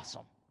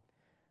awesome.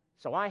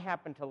 So I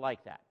happen to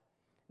like that.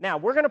 Now,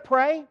 we're going to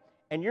pray,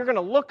 and you're going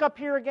to look up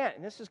here again.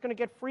 And this is going to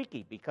get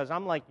freaky, because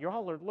I'm like,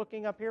 y'all are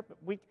looking up here, but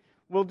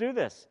we'll do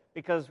this,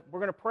 because we're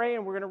going to pray,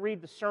 and we're going to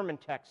read the sermon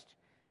text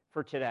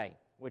for today,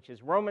 which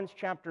is Romans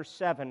chapter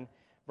 7,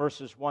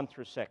 verses 1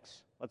 through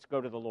 6. Let's go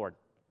to the Lord.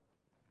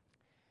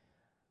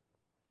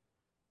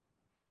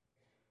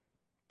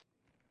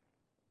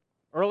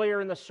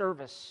 Earlier in the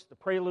service, the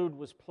prelude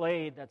was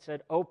played that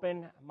said,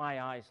 open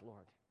my eyes,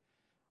 Lord.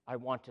 I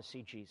want to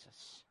see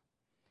Jesus.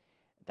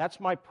 That's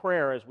my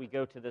prayer as we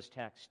go to this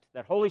text,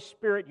 that Holy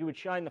Spirit, you would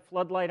shine the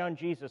floodlight on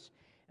Jesus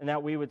and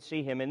that we would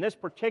see him. In this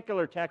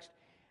particular text,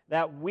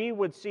 that we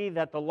would see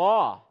that the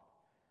law,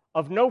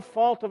 of no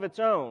fault of its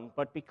own,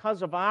 but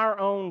because of our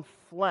own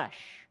flesh,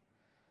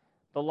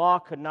 the law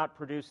could not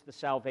produce the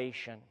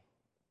salvation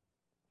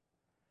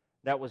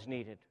that was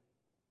needed.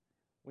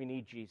 We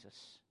need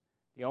Jesus,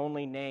 the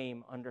only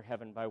name under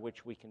heaven by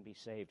which we can be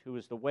saved, who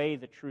is the way,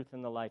 the truth,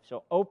 and the life.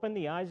 So open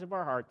the eyes of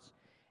our hearts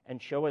and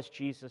show us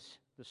Jesus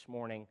this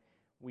morning,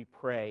 we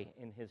pray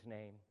in his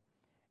name.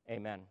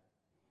 Amen.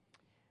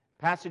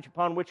 The passage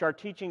upon which our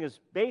teaching is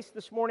based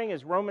this morning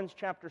is Romans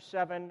chapter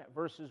 7,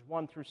 verses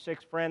 1 through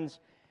 6. Friends,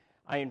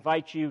 I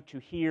invite you to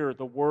hear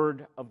the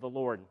word of the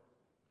Lord.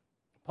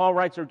 Paul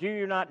writes, or do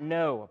you not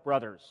know,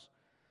 brothers,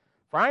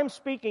 for I am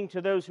speaking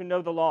to those who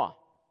know the law,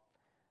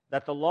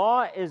 that the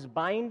law is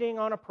binding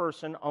on a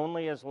person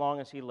only as long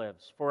as he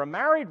lives. For a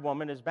married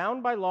woman is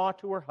bound by law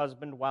to her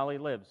husband while he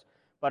lives.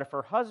 But if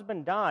her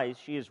husband dies,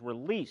 she is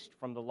released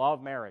from the law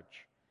of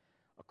marriage.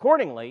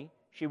 Accordingly,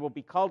 she will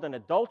be called an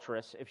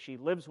adulteress if she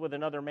lives with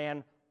another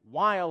man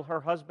while her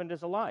husband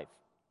is alive.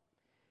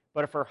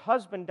 But if her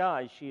husband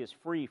dies, she is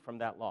free from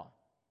that law.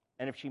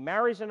 And if she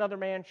marries another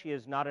man, she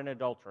is not an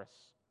adulteress.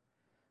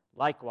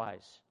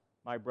 Likewise,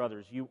 my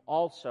brothers, you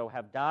also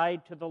have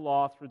died to the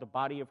law through the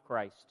body of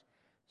Christ,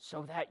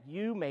 so that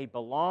you may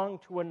belong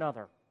to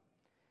another,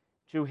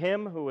 to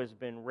him who has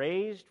been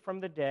raised from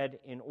the dead,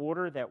 in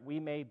order that we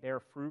may bear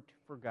fruit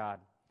for God.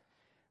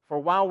 For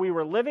while we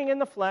were living in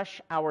the flesh,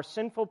 our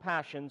sinful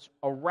passions,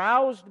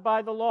 aroused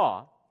by the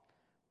law,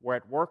 were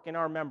at work in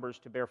our members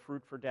to bear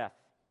fruit for death.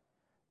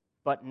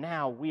 But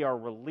now we are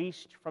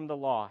released from the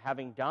law,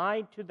 having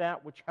died to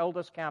that which held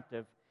us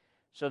captive,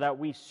 so that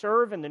we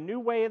serve in the new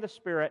way of the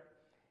Spirit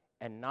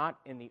and not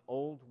in the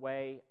old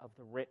way of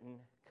the written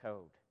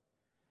code.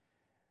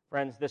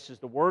 Friends, this is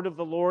the word of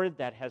the Lord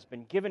that has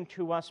been given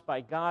to us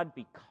by God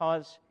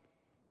because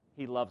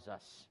he loves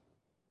us.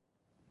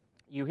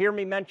 You hear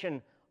me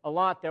mention a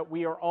lot that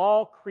we are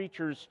all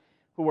creatures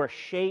who are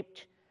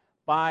shaped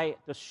by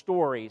the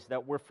stories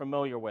that we're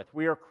familiar with.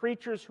 We are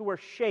creatures who are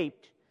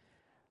shaped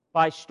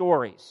by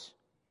stories.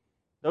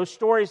 Those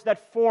stories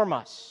that form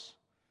us,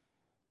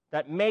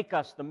 that make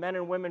us the men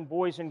and women,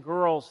 boys and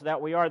girls that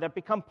we are, that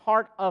become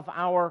part of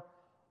our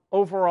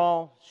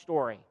overall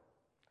story.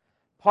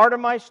 Part of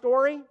my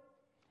story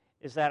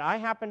is that I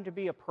happen to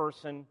be a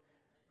person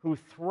who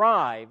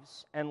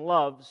thrives and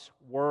loves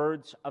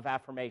words of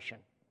affirmation,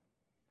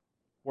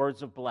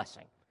 words of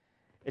blessing.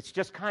 It's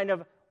just kind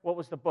of, what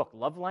was the book,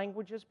 Love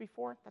Languages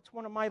before? That's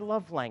one of my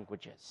love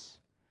languages.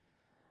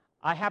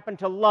 I happen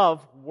to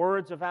love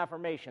words of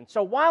affirmation.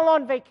 So while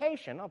on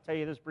vacation, I'll tell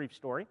you this brief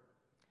story,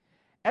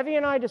 Evie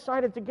and I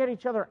decided to get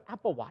each other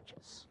Apple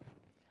Watches,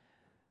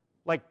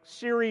 like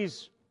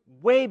series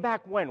way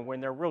back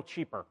when they're real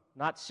cheaper,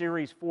 not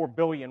series 4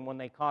 billion when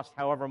they cost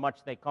however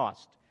much they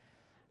cost.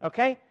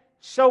 Okay?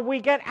 So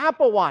we get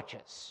Apple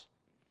Watches.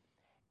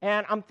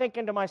 And I'm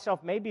thinking to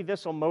myself, maybe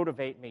this will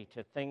motivate me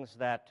to things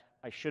that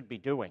I should be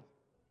doing.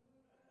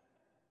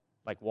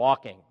 Like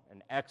walking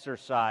and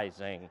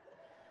exercising,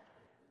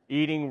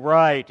 eating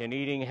right and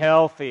eating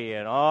healthy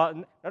and all.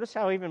 Notice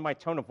how even my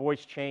tone of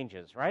voice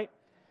changes, right?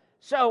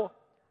 So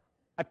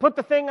I put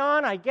the thing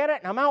on, I get it,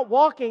 and I'm out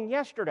walking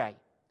yesterday.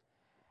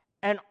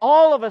 And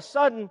all of a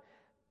sudden,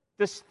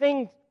 this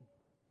thing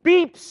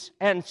beeps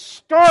and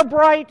star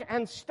bright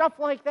and stuff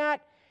like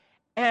that.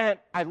 And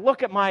I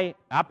look at my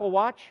Apple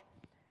Watch,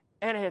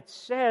 and it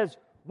says,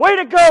 "Way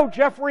to go,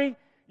 Jeffrey.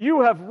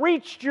 You have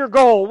reached your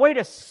goal. Way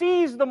to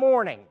seize the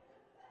morning."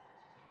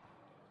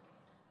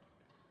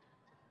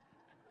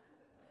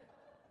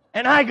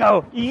 And I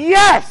go,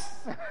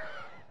 "Yes!"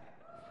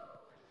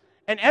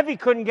 And Evie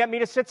couldn't get me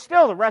to sit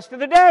still the rest of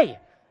the day.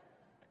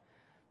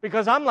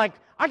 Because I'm like,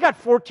 I got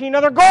 14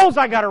 other goals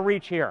I got to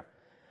reach here.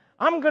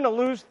 I'm going to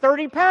lose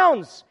 30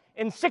 pounds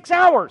in 6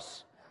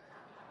 hours.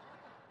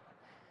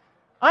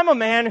 I'm a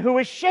man who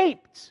is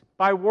shaped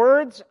by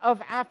words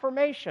of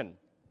affirmation.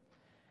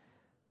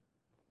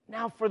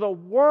 Now, for the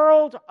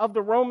world of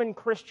the Roman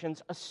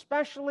Christians,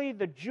 especially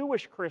the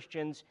Jewish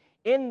Christians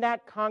in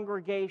that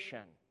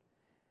congregation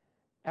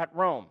at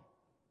Rome,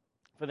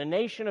 for the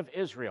nation of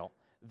Israel,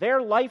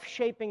 their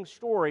life-shaping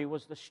story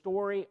was the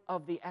story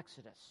of the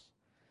Exodus.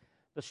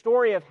 The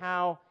story of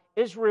how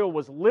Israel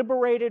was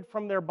liberated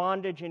from their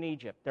bondage in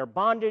Egypt, their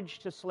bondage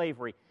to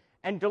slavery,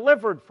 and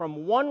delivered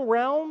from one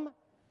realm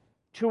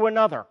to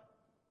another.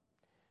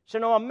 So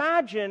now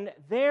imagine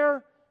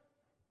they're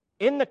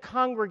in the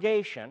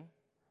congregation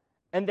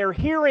and they're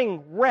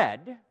hearing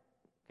read.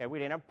 Okay, we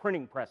didn't have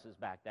printing presses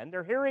back then.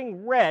 They're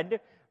hearing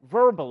read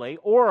verbally,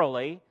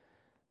 orally,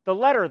 the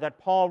letter that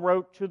Paul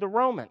wrote to the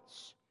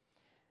Romans.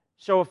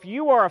 So if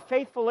you are a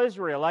faithful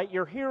Israelite,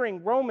 you're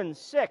hearing Romans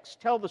 6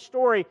 tell the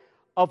story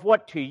of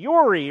what to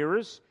your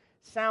ears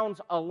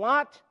sounds a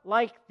lot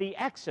like the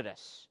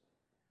Exodus,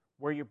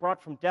 where you're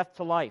brought from death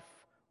to life,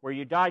 where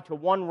you die to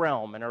one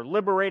realm and are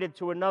liberated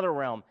to another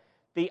realm.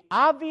 The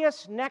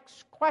obvious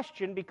next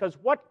question, because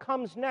what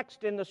comes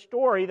next in the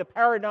story, the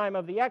paradigm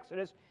of the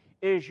Exodus,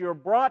 is you're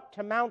brought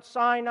to Mount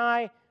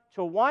Sinai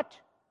to what?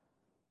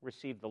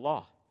 Receive the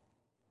law.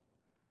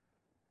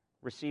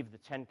 Receive the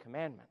Ten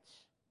Commandments.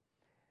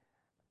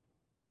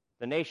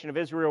 The nation of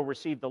Israel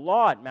received the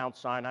law at Mount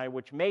Sinai,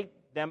 which made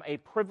them a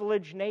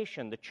privileged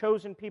nation, the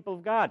chosen people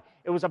of God.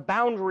 It was a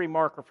boundary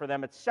marker for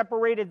them. It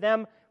separated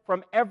them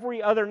from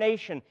every other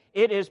nation.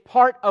 It is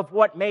part of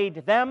what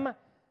made them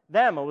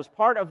them. It was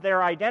part of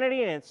their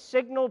identity, and it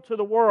signaled to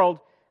the world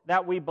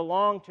that we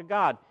belong to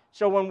God.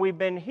 So when we've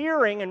been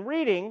hearing and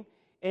reading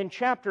in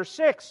chapter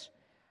 6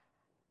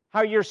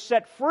 how you're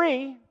set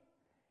free,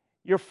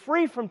 you're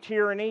free from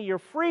tyranny, you're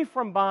free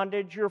from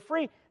bondage, you're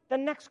free, the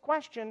next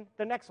question,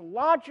 the next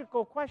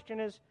logical question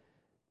is,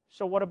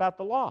 so what about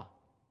the law?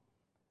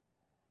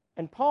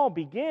 And Paul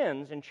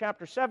begins in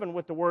chapter 7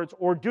 with the words,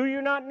 "Or do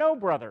you not know,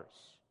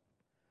 brothers?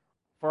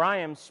 For I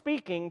am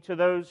speaking to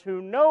those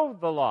who know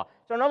the law."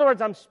 So in other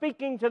words, I'm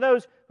speaking to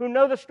those who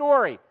know the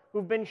story,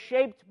 who've been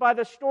shaped by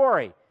the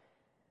story.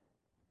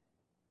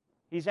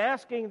 He's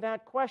asking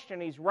that question.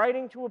 He's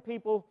writing to a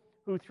people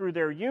who through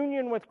their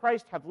union with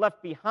Christ have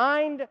left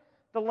behind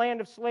the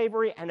land of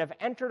slavery and have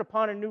entered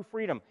upon a new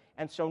freedom.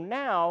 And so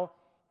now,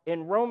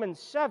 in Romans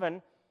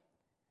 7,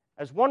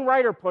 as one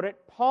writer put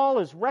it, Paul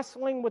is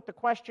wrestling with the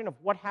question of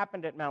what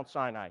happened at Mount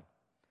Sinai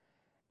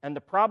and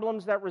the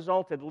problems that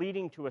resulted,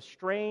 leading to a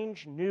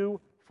strange new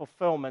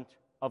fulfillment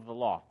of the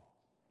law.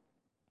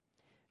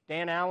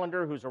 Dan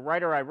Allender, who's a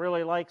writer I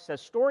really like,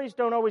 says, stories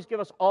don't always give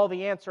us all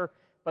the answer,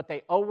 but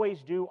they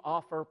always do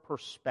offer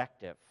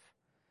perspective.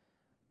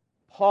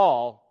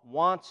 Paul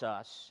wants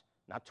us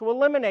not to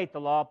eliminate the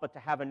law, but to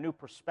have a new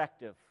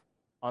perspective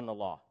on the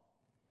law.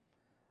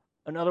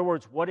 In other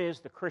words, what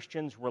is the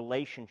Christian's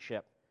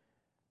relationship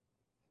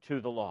to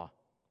the law?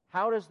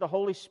 How does the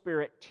Holy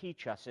Spirit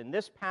teach us in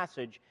this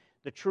passage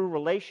the true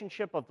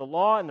relationship of the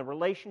law and the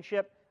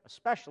relationship,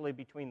 especially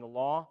between the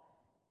law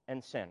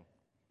and sin?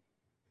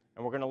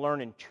 And we're going to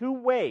learn in two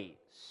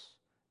ways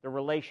the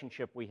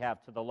relationship we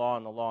have to the law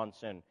and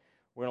sin.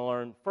 We're going to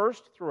learn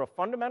first through a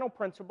fundamental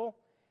principle,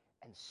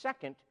 and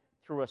second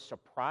through a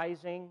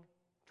surprising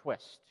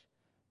twist.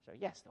 So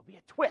yes, there'll be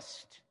a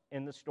twist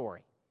in the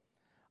story.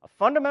 A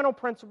fundamental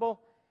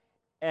principle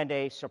and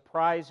a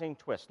surprising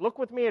twist. Look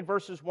with me at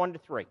verses 1 to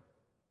 3.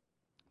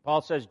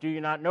 Paul says, "Do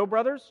you not know,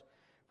 brothers?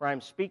 For I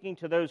am speaking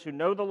to those who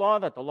know the law,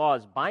 that the law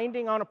is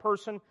binding on a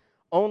person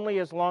only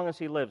as long as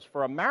he lives.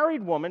 For a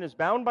married woman is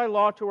bound by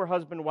law to her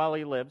husband while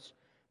he lives,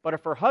 but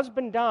if her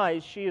husband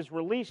dies, she is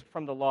released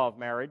from the law of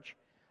marriage.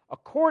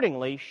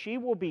 Accordingly, she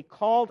will be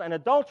called an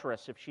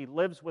adulteress if she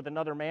lives with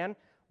another man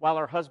while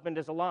her husband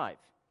is alive.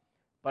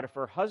 But if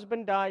her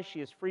husband dies, she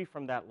is free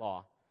from that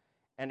law.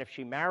 And if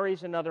she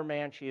marries another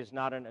man, she is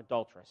not an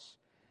adulteress."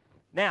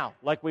 Now,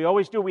 like we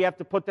always do, we have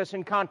to put this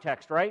in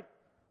context, right?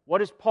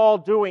 What is Paul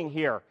doing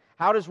here?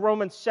 How does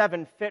Romans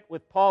 7 fit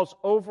with Paul's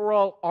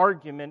overall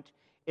argument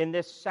in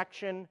this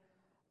section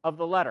of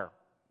the letter?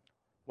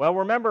 Well,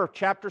 remember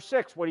chapter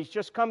 6, what he's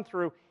just come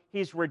through.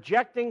 He's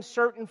rejecting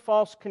certain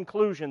false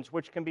conclusions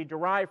which can be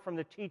derived from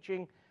the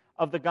teaching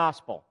of the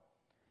gospel.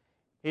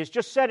 He has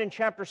just said in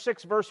chapter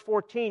 6, verse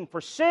 14,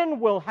 "For sin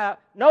will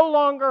no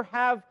longer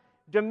have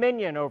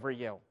dominion over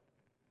you."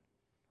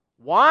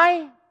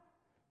 Why?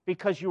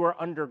 Because you are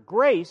under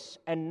grace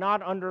and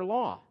not under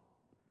law.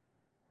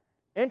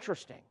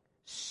 Interesting.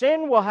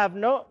 Sin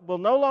will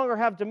no longer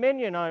have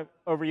dominion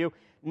over you,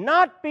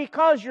 not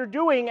because you're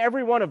doing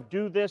every one of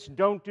do this,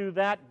 don't do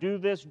that, do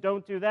this,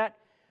 don't do that,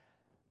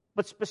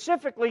 but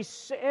specifically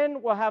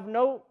sin will have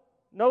no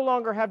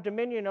longer have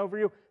dominion over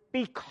you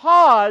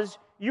because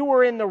you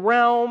were in the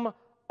realm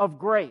of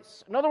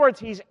grace. In other words,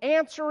 he's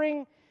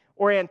answering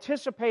or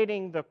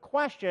anticipating the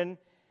question,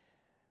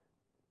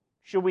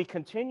 should we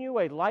continue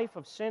a life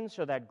of sin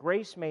so that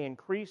grace may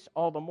increase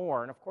all the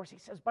more? And of course he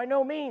says, by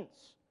no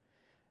means.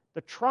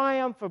 The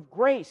triumph of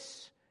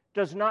grace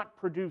does not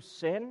produce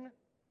sin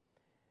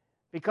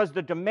because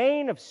the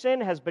domain of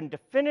sin has been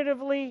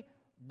definitively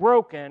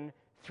broken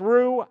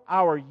through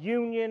our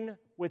union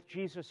with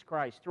Jesus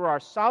Christ, through our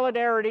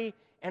solidarity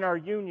and our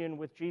union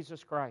with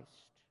Jesus Christ.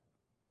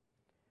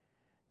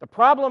 The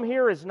problem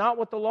here is not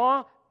with the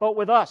law, but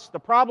with us. The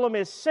problem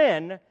is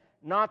sin,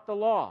 not the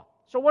law.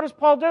 So what does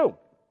Paul do?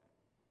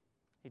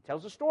 He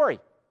tells a story.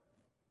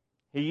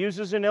 He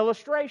uses an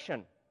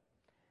illustration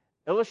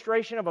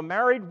of a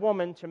married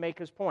woman to make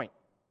his point.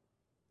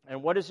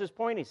 And what is his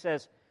point? He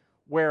says,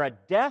 where a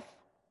death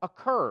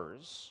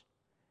occurs,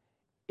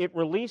 it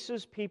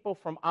releases people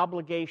from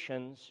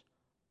obligations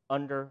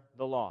under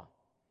the law.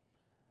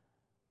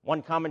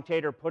 One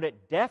commentator put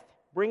it, death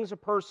brings a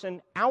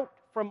person out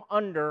from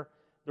under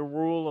the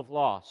rule of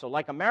law. So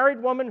like a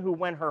married woman who,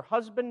 when her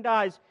husband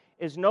dies,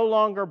 is no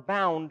longer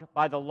bound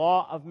by the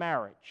law of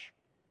marriage,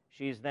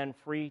 she is then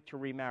free to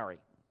remarry.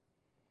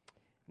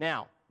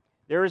 Now,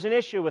 there is an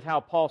issue with how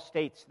Paul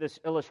states this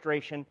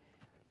illustration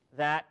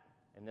that,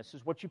 and this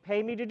is what you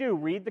pay me to do,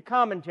 read the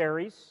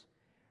commentaries,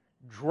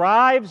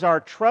 drives our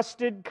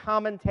trusted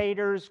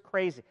commentators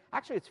crazy.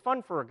 Actually, it's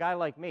fun for a guy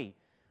like me,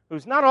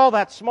 who's not all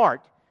that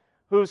smart,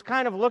 who's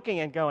kind of looking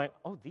and going,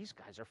 oh, these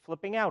guys are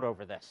flipping out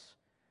over this.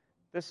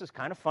 This is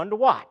kind of fun to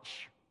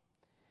watch.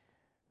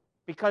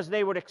 Because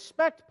they would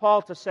expect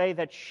Paul to say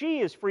that she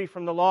is free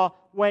from the law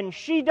when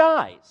she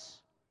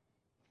dies.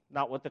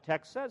 Not what the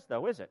text says,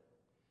 though, is it?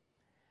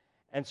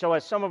 And so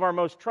as some of our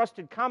most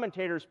trusted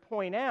commentators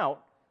point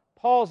out,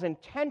 Paul's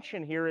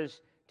intention here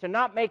is to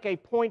not make a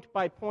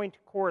point-by-point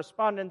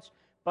correspondence,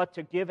 but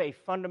to give a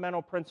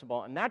fundamental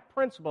principle. And that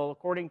principle,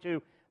 according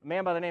to a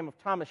man by the name of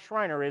Thomas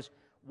Schreiner, is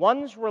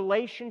one's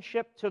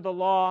relationship to the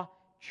law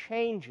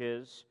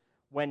changes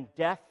when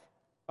death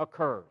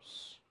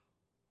occurs.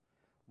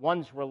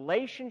 One's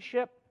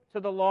relationship to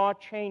the law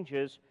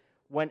changes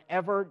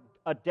whenever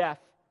a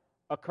death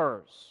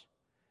occurs.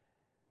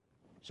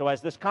 So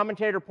as this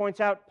commentator points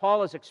out,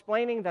 Paul is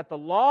explaining that the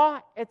law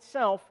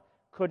itself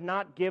could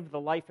not give the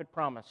life it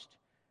promised,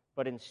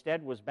 but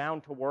instead was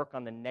bound to work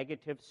on the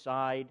negative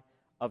side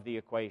of the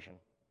equation.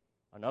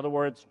 In other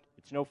words,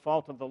 it's no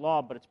fault of the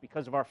law, but it's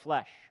because of our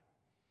flesh.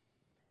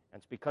 And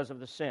it's because of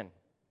the sin.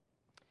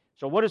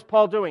 So what is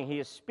Paul doing? He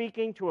is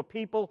speaking to a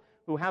people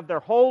who have their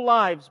whole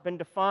lives been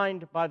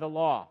defined by the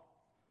law.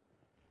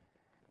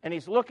 And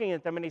he's looking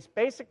at them and he's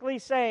basically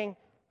saying,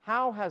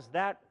 how has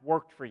that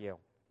worked for you?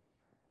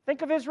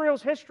 Think of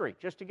Israel's history,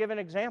 just to give an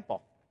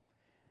example.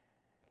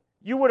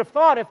 You would have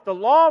thought if the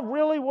law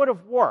really would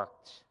have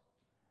worked,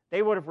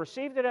 they would have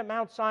received it at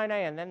Mount Sinai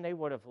and then they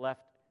would have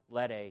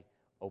led a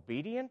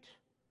obedient,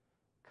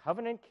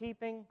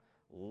 covenant-keeping,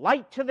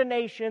 light to the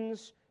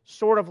nations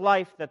sort of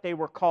life that they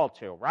were called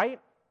to, right?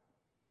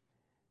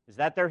 Is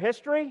that their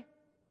history?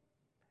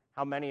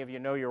 How many of you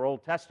know your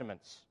Old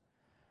Testaments?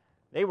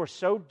 They were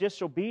so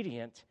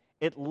disobedient,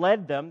 it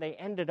led them, they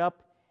ended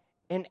up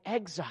in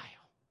exile.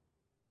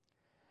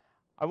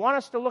 I want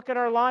us to look at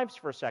our lives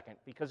for a second,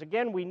 because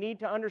again, we need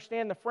to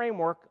understand the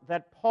framework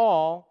that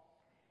Paul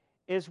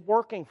is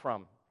working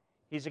from.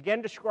 He's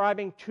again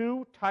describing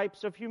two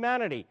types of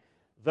humanity.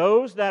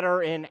 Those that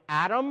are in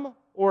Adam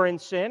or in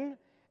sin,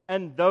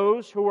 and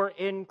those who are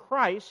in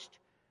Christ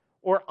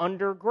or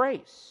under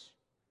grace.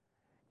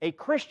 A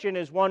Christian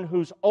is one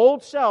whose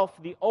old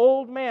self, the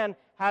old man,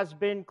 has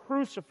been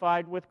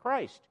crucified with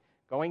Christ.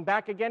 Going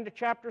back again to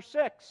chapter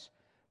 6,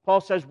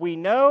 Paul says, we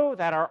know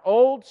that our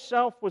old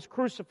self was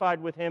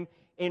crucified with him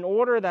in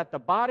order that the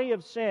body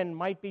of sin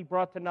might be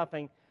brought to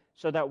nothing,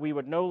 so that we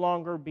would no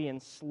longer be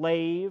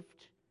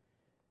enslaved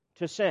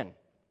to sin.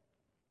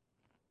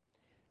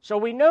 So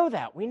we know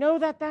that. We know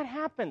that that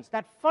happens.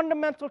 That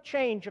fundamental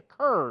change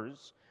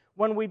occurs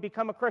when we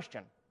become a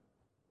Christian.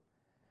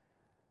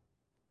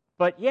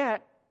 But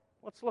yet,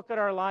 let's look at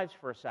our lives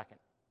for a second.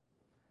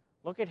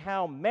 Look at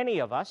how many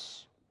of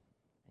us,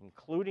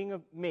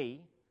 including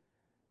me,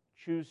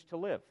 choose to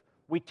live.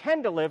 We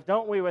tend to live,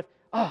 don't we, with,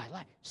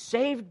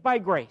 saved by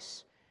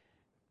grace,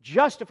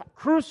 justified,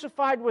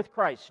 crucified with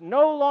Christ,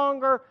 no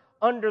longer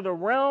under the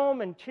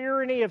realm and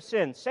tyranny of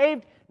sin,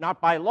 saved not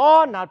by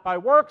law, not by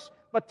works,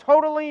 but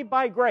totally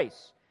by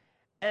grace.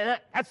 And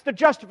that's the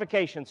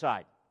justification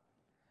side.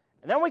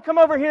 And then we come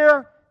over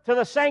here to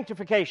the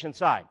sanctification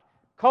side.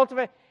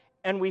 Cultivate,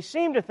 and we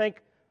seem to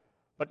think,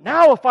 But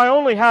now if I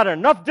only had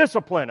enough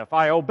discipline, if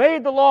I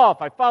obeyed the law,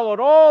 if I followed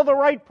all the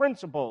right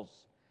principles,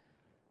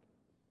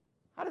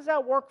 how does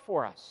that work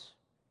for us?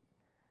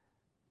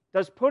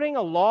 Does putting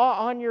a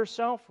law on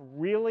yourself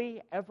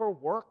really ever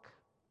work?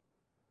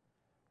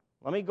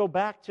 Let me go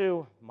back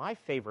to my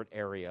favorite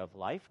area of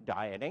life,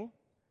 dieting.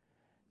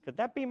 Could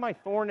that be my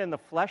thorn in the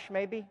flesh,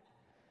 maybe?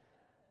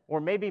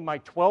 Or maybe my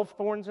 12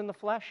 thorns in the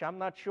flesh? I'm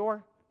not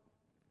sure.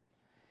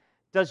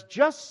 Does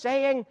just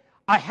saying,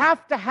 I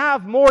have to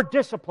have more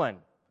discipline,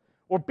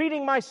 or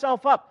beating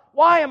myself up,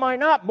 why am I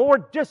not more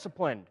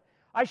disciplined?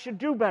 I should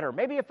do better.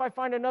 Maybe if I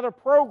find another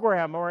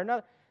program or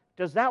another,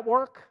 does that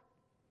work?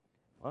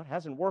 Well, it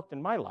hasn't worked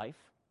in my life.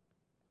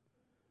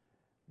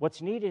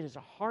 What's needed is a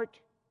heart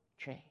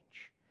change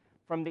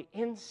from the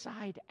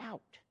inside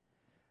out.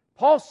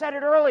 Paul said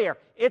it earlier.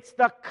 It's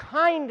the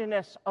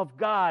kindness of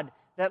God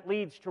that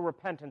leads to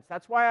repentance.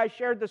 That's why I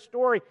shared the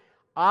story.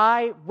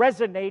 I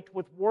resonate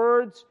with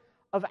words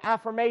of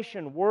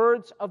affirmation,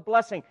 words of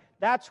blessing.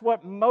 That's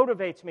what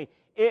motivates me.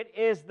 It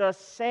is the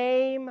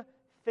same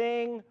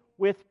thing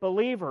with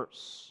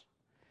believers.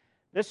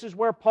 This is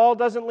where Paul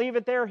doesn't leave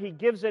it there. He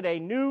gives it a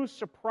new,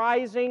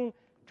 surprising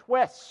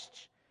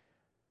twist,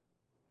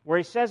 where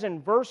he says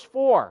in verse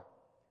 4,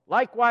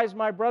 likewise,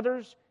 my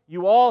brothers,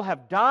 you all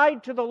have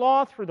died to the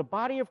law through the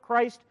body of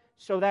Christ,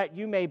 so that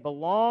you may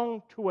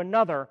belong to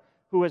another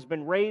who has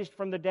been raised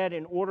from the dead,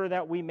 in order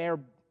that we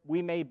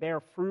may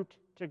bear fruit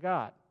to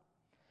God.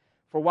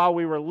 For while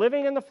we were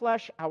living in the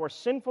flesh, our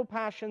sinful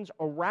passions,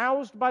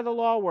 aroused by the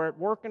law, were at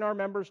work in our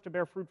members to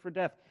bear fruit for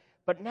death.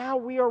 But now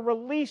we are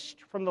released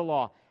from the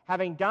law,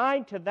 having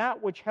died to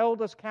that which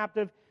held us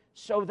captive,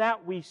 so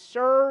that we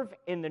serve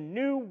in the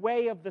new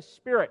way of the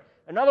Spirit.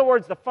 In other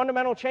words, the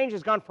fundamental change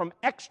has gone from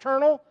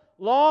external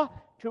law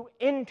to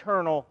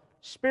internal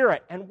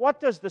Spirit. And what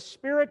does the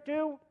Spirit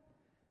do?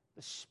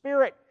 The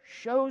Spirit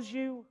shows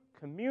you,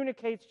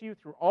 communicates to you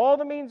through all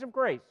the means of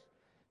grace,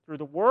 through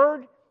the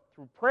Word,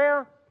 through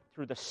prayer,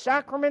 through the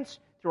sacraments,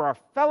 through our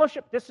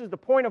fellowship. This is the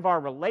point of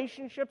our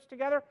relationships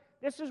together.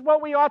 This is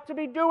what we ought to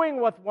be doing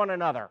with one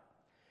another.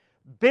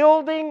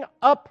 Building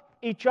up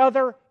each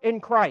other in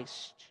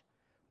Christ.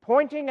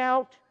 Pointing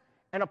out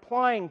and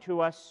applying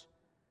to us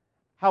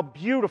how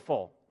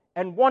beautiful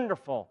and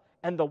wonderful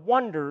and the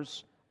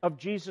wonders of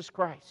Jesus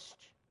Christ.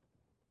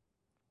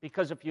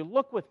 Because if you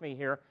look with me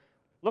here,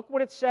 look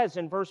what it says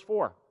in verse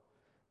 4.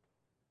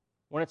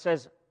 When it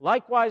says,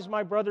 likewise,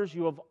 my brothers,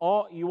 you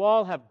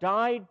all have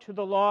died to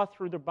the law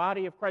through the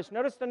body of Christ.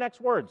 Notice the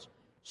next words,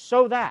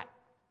 so that.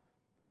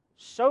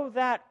 So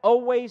that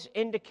always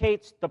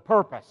indicates the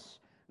purpose.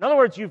 In other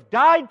words, you've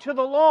died to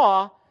the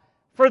law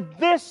for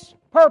this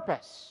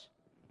purpose.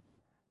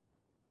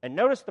 And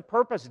notice the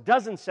purpose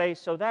doesn't say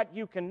so that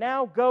you can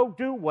now go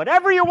do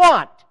whatever you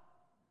want.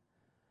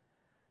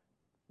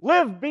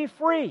 Live, be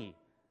free.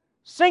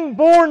 Sing,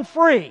 born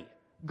free.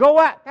 Go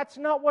out. That's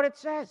not what it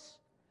says.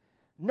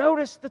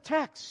 Notice the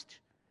text.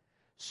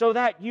 So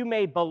that you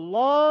may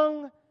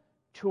belong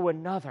to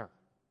another.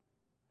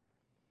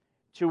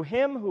 To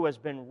him who has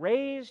been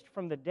raised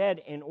from the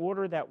dead, in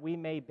order that we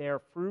may bear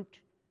fruit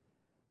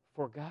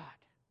for God.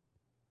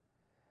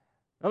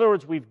 In other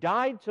words, we've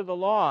died to the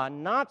law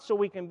not so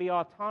we can be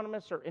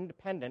autonomous or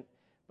independent,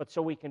 but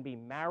so we can be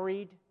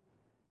married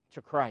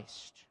to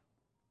Christ.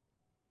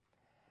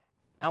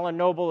 Alan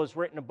Noble has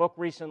written a book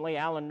recently.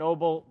 Alan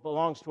Noble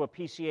belongs to a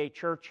PCA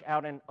church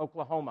out in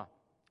Oklahoma,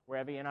 where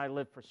Evie and I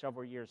lived for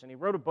several years. And he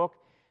wrote a book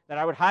that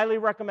I would highly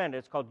recommend.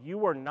 It's called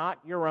You Are Not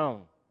Your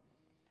Own.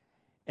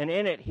 And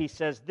in it, he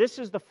says, this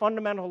is the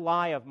fundamental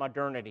lie of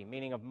modernity,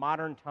 meaning of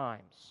modern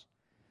times,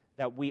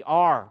 that we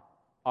are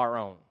our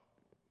own.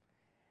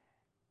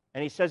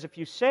 And he says, if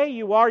you say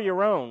you are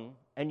your own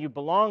and you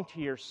belong to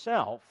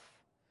yourself,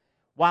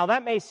 while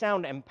that may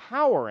sound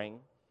empowering,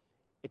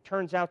 it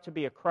turns out to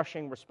be a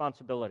crushing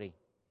responsibility,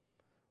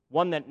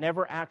 one that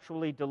never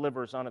actually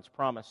delivers on its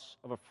promise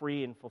of a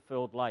free and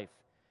fulfilled life,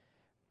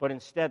 but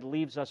instead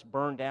leaves us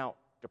burned out,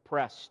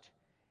 depressed,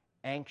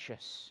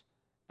 anxious,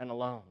 and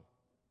alone.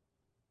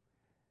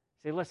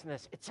 See, listen to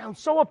this. It sounds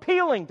so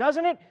appealing,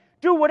 doesn't it?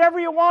 Do whatever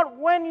you want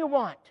when you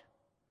want.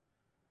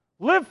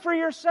 Live for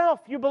yourself.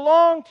 You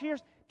belong to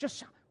yourself.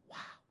 Just, wow.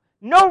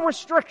 No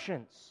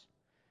restrictions.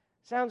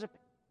 Sounds,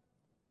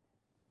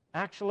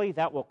 actually,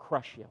 that will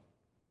crush you.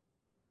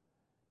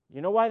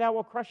 You know why that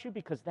will crush you?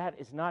 Because that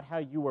is not how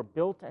you were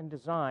built and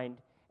designed,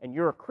 and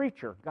you're a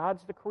creature.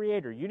 God's the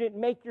creator. You didn't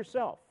make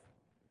yourself.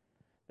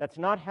 That's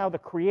not how the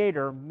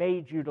Creator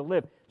made you to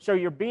live. So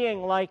you're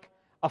being like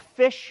a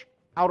fish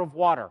out of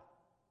water.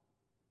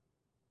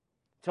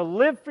 To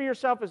live for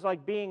yourself is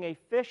like being a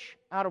fish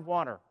out of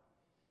water.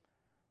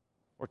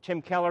 Or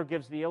Tim Keller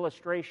gives the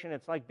illustration,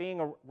 it's like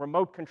being a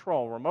remote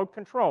control. Remote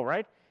control,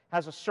 right,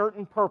 has a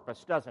certain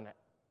purpose, doesn't it?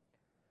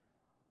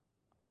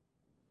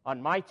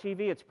 On my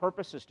TV, its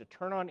purpose is to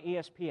turn on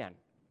ESPN.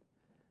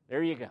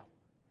 There you go.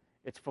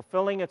 It's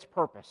fulfilling its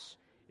purpose.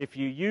 If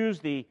you use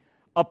the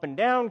up and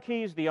down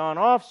keys, the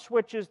on-off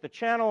switches, the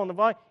channel and the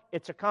volume,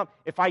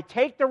 if I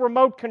take the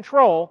remote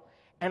control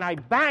and I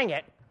bang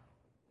it,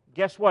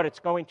 guess what? It's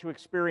going to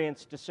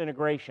experience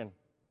disintegration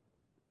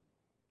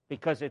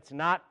because it's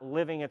not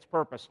living its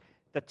purpose.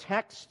 The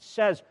text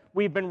says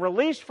we've been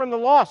released from the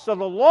law, so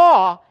the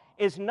law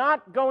is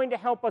not going to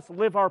help us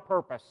live our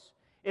purpose.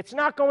 It's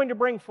not going to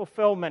bring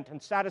fulfillment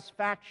and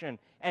satisfaction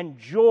and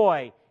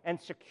joy and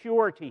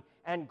security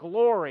and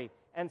glory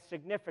and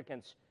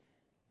significance.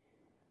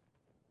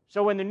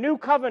 So in the new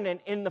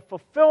covenant, in the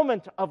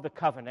fulfillment of the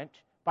covenant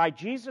by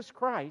Jesus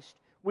Christ,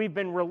 we've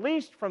been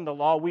released from the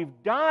law.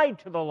 We've died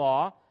to the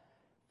law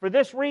for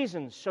this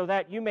reason, so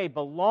that you may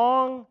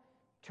belong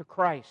to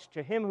Christ,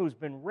 to Him who's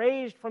been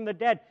raised from the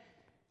dead.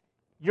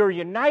 You're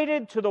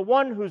united to the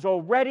one who's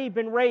already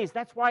been raised.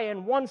 That's why,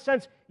 in one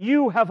sense,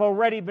 you have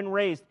already been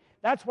raised.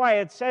 That's why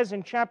it says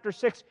in chapter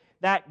 6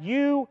 that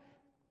you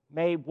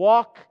may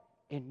walk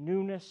in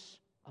newness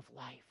of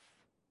life.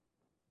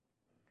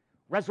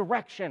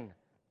 Resurrection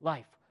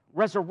life.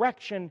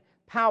 Resurrection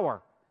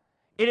power.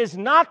 It is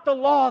not the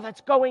law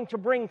that's going to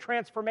bring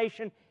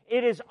transformation.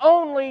 It is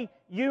only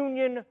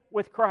union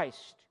with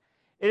Christ.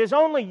 It is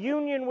only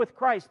union with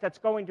Christ that's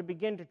going to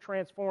begin to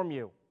transform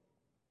you.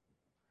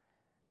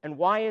 And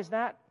why is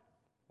that?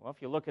 Well,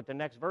 if you look at the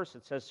next verse,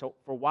 it says, so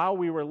for while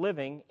we were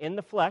living in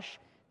the flesh,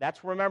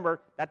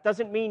 remember, that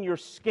doesn't mean your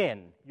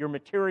skin, your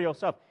material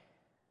self.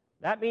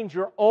 That means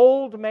your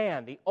old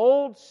man, the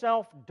old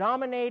self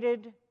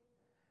dominated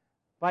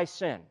by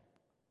sin.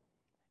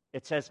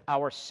 It says,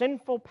 our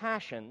sinful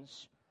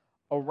passions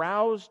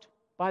aroused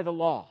by the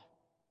law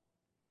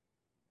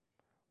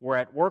were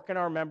at work in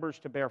our members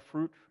to bear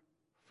fruit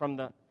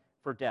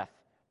for death.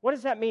 What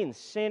does that mean,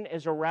 sin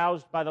is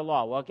aroused by the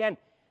law? Well, again,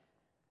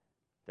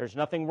 there's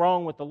nothing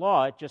wrong with the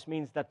law. It just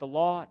means that the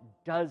law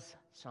does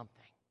something.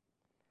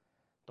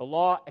 The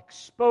law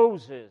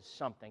exposes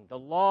something. The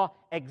law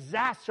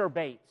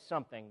exacerbates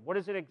something. What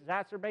does it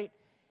exacerbate?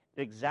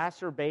 It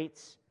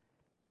exacerbates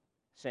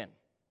sin.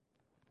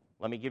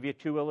 Let me give you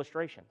 2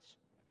 illustrations.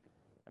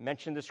 I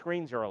mentioned the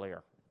screens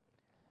earlier.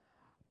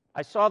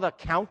 I saw the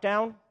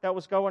countdown that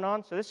was going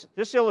on. So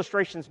this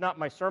illustration is not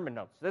my sermon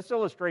notes. This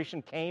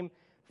illustration came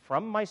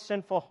from my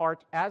sinful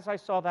heart as I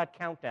saw that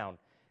countdown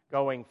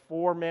going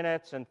 4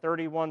 minutes and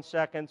 31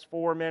 seconds,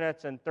 4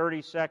 minutes and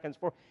 30 seconds.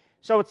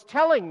 So it's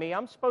telling me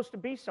I'm supposed to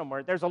be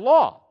somewhere. There's a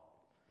law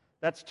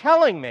that's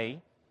telling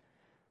me,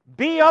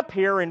 be up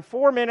here in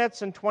 4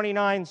 minutes and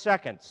 29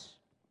 seconds.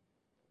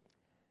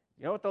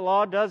 You know what the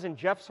law does in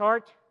Jeff's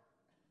heart?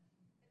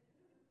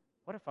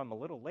 What if I'm a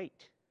little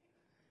late?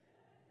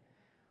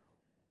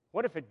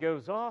 What if it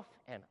goes off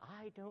and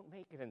I don't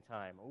make it in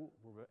time?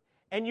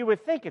 And you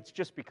would think it's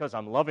just because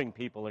I'm loving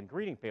people and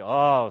greeting people.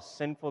 Oh,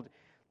 sinful.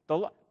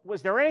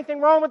 Was there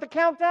anything wrong with the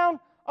countdown?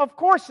 Of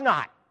course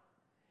not.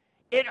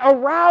 It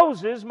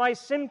arouses my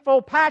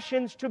sinful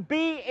passions to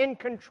be in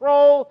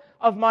control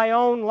of my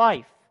own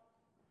life.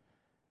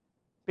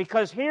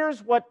 Because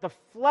here's what the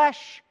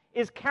flesh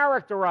is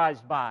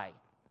characterized by.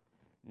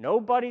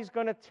 Nobody's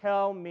going to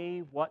tell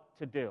me what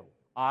to do.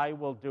 I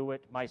will do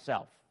it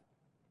myself.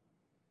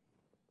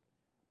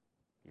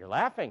 You're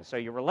laughing, so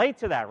you relate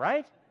to that,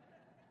 right?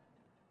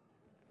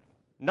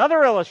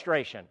 Another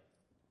illustration.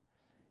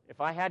 If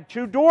I had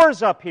 2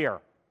 doors up here,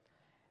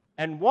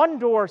 and one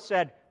door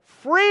said,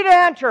 free to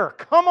enter,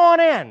 come on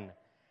in,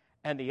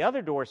 and the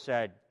other door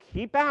said,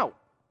 keep out.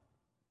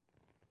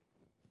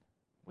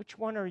 Which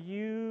one are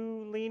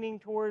you leaning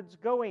towards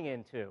going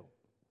into?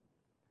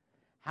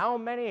 How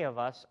many of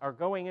us are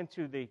going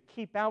into the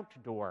keep out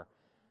door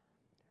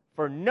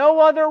for no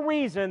other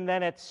reason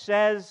than it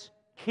says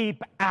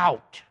keep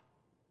out?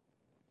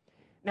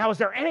 Now, is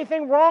there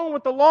anything wrong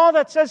with the law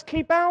that says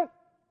keep out?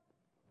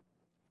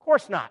 Of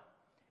course not.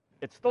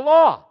 It's the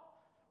law.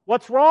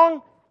 What's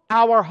wrong?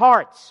 Our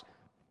hearts.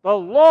 The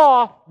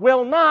law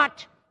will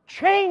not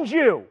change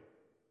you.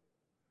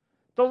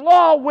 The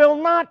law will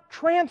not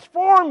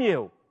transform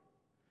you.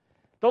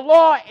 The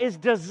law is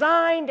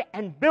designed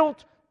and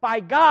built by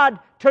God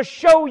to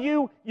show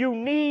you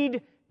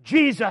need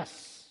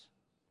Jesus.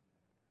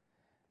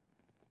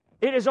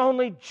 It is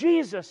only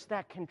Jesus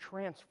that can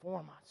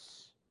transform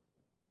us.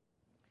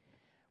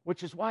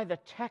 Which is why the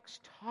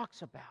text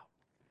talks about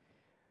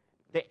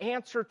the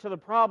answer to the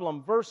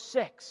problem, verse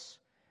 6.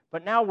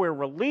 But now we're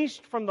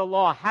released from the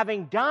law,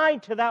 having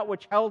died to that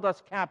which held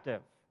us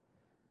captive,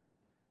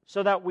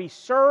 so that we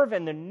serve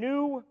in the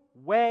new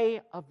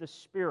way of the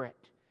Spirit.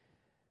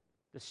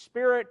 The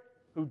Spirit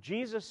who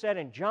Jesus said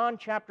in John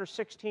chapter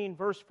 16,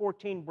 verse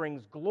 14,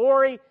 brings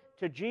glory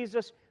to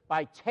Jesus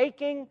by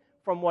taking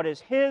from what is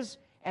His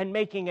and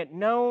making it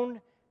known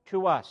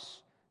to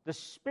us. The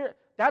Spirit.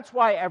 That's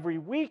why every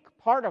week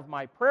part of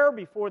my prayer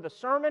before the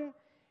sermon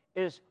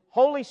is,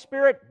 Holy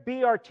Spirit,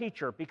 be our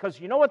teacher. Because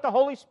you know what the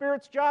Holy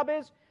Spirit's job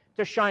is?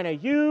 To shine a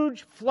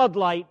huge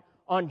floodlight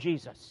on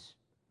Jesus.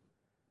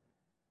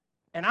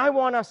 And I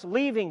want us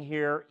leaving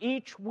here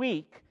each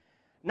week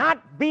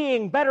not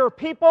being better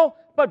people,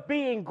 but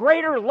being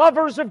greater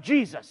lovers of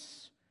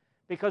Jesus.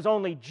 Because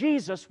only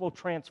Jesus will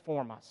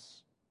transform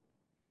us.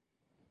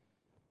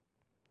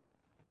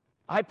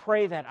 I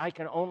pray that I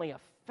can only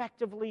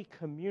effectively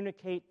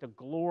communicate the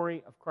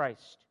glory of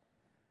Christ.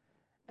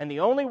 And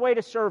the only way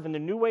to serve in the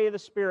new way of the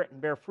Spirit and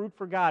bear fruit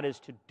for God is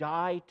to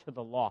die to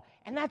the law.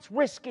 And that's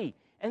risky,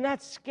 and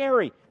that's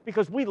scary,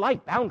 because we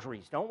like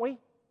boundaries, don't we?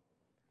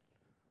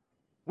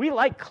 We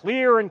like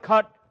clear and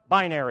cut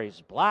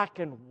binaries, black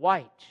and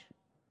white.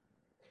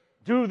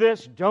 Do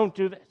this, don't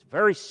do this.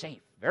 Very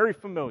safe, very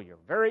familiar,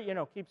 very,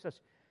 keeps us...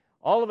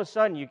 All of a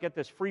sudden, you get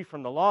this free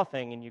from the law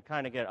thing, and you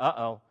kind of get,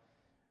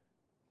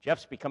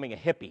 Jeff's becoming a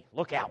hippie.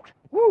 Look out.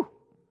 Woo!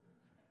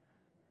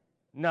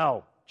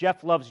 No.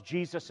 Jeff loves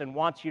Jesus and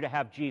wants you to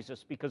have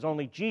Jesus, because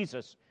only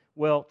Jesus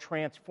will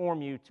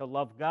transform you to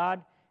love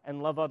God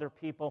and love other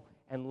people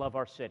and love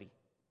our city.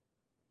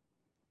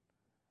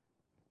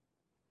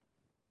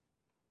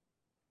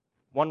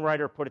 One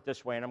writer put it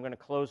this way, and I'm going to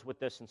close with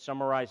this and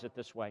summarize it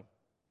this way.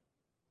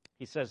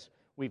 He says,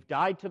 "We've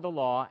died to the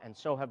law and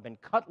so have been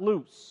cut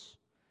loose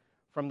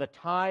from the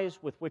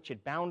ties with which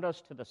it bound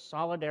us to the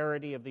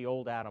solidarity of the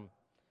old Adam,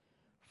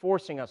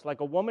 forcing us,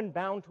 like a woman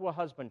bound to a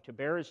husband, to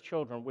bear his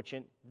children, which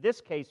in this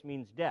case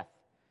means death.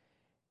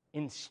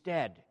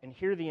 Instead," and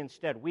hear the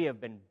instead, "we have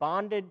been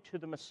bonded to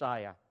the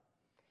Messiah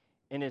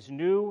in his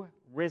new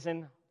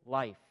risen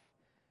life,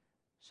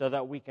 so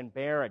that we can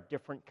bear a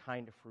different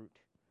kind of fruit.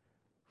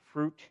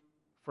 Fruit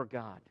for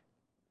God,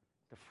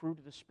 the fruit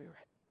of the Spirit.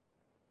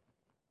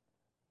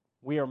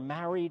 We are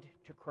married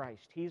to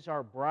Christ. He's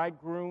our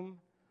bridegroom.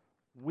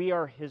 We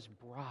are his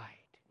bride.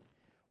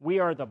 We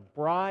are the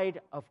bride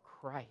of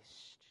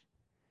Christ.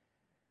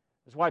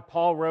 That's why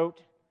Paul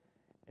wrote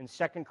in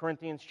 2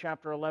 Corinthians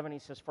chapter 11, he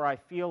says, "For I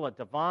feel a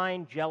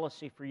divine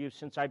jealousy for you,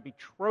 since I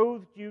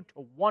betrothed you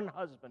to one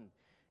husband,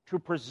 to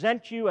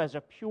present you as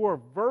a pure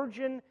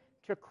virgin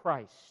to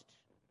Christ."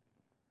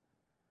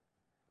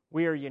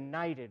 We are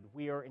united,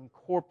 we are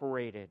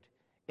incorporated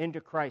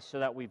into Christ, so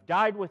that we've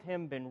died with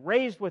him, been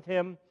raised with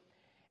him,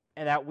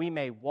 and that we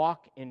may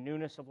walk in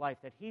newness of life,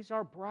 that he's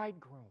our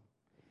bridegroom.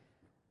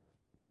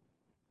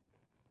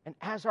 And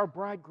as our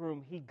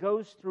bridegroom, he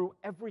goes through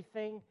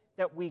everything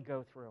that we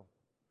go through.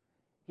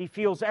 He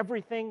feels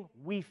everything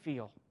we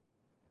feel.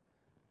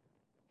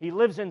 He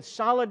lives in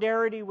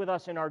solidarity with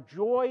us in our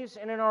joys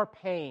and in our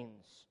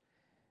pains,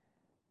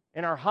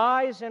 in our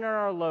highs and in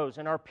our lows,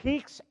 in our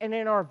peaks and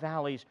in our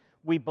valleys.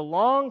 We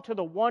belong to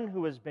the one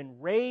who has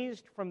been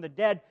raised from the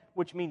dead,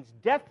 which means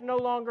death no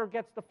longer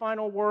gets the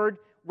final word,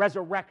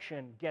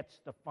 resurrection gets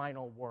the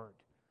final word.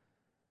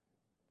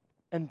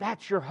 And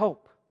that's your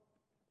hope.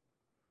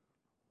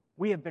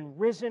 We have been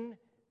risen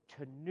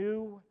to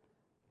new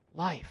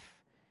life.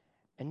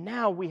 And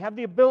now we have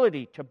the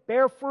ability to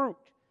bear fruit,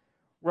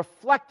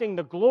 reflecting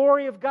the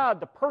glory of God,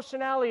 the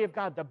personality of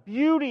God, the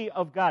beauty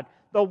of God,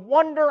 the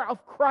wonder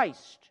of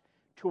Christ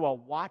to a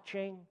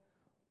watching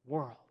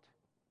world.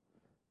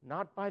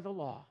 Not by the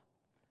law,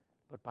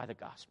 but by the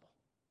gospel.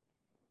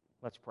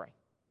 Let's pray.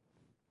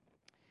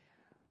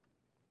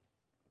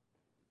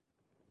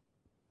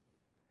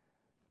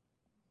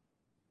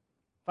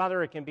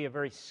 Father, it can be a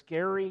very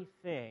scary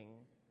thing.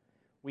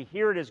 We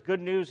hear it as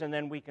good news, and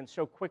then we can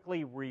so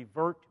quickly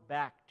revert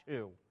back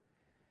to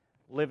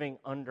living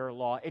under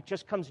law. It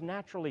just comes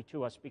naturally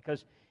to us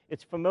because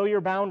it's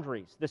familiar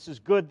boundaries. This is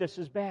good, this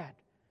is bad.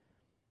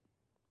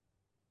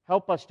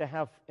 Help us to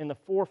have in the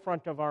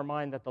forefront of our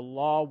mind that the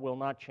law will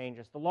not change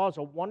us. The law is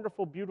a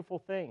wonderful, beautiful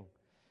thing,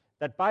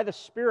 that by the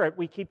Spirit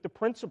we keep the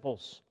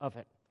principles of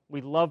it.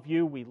 We love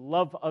you, we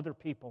love other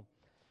people,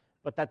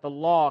 but that the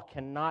law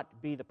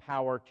cannot be the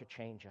power to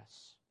change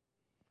us.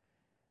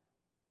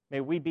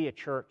 May we be a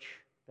church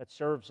that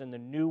serves in the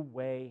new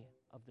way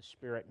of the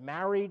Spirit,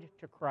 married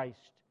to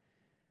Christ,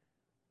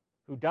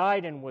 who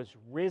died and was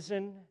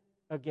risen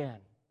again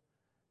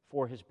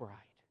for his bride.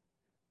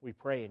 We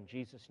pray in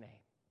Jesus' name.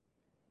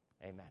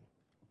 Amen.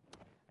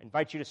 I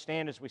invite you to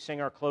stand as we sing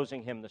our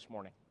closing hymn this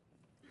morning.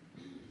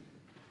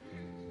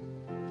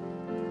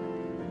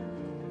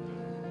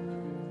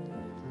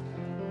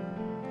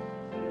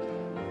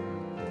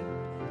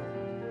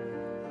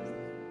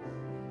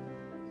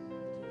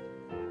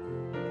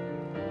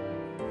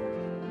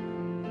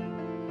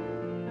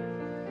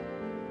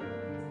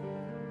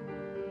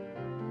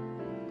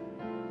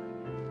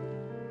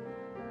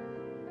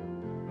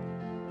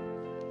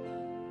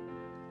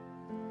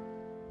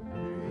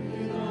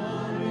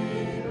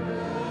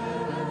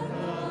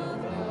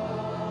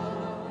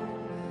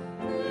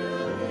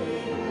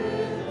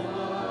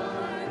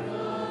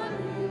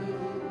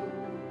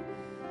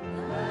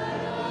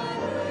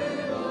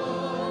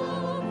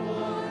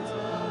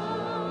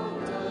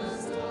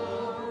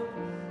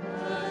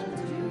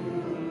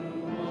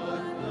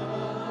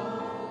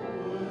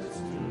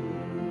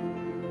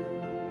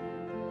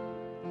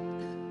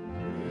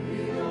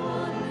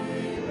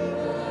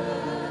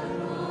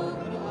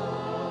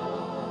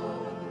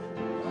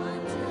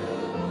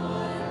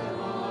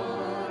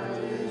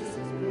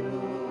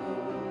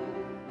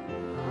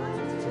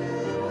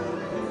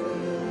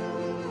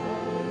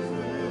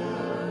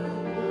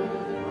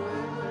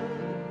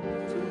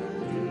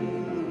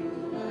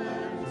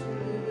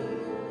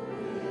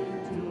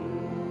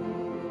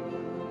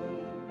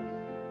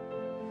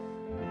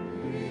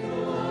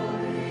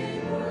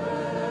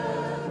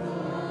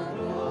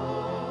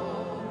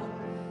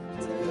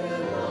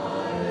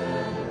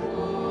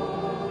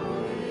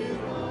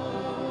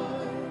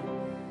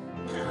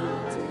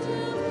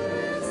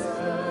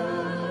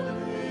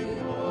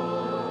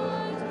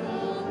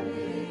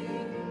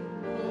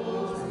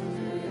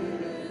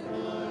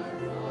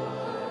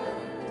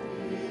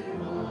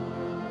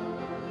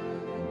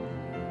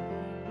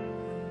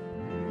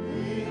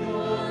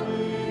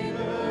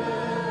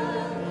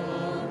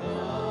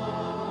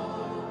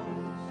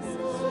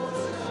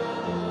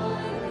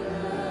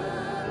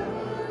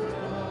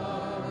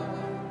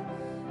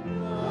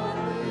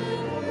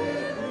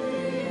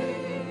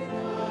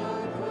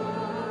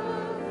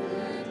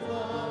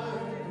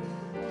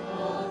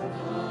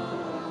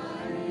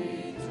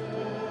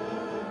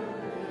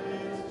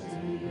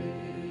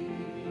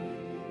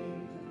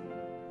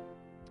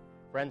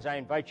 Friends, I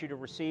invite you to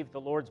receive the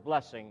Lord's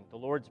blessing, the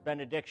Lord's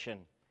benediction,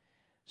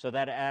 so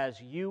that as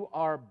you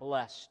are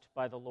blessed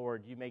by the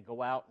Lord, you may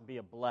go out and be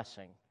a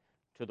blessing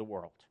to the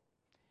world.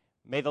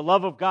 May the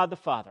love of God the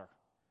Father,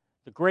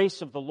 the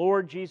grace of the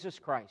Lord Jesus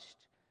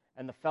Christ,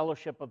 and the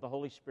fellowship of the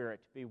Holy Spirit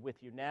be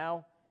with you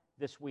now,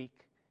 this week,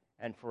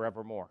 and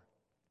forevermore.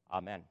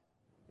 Amen.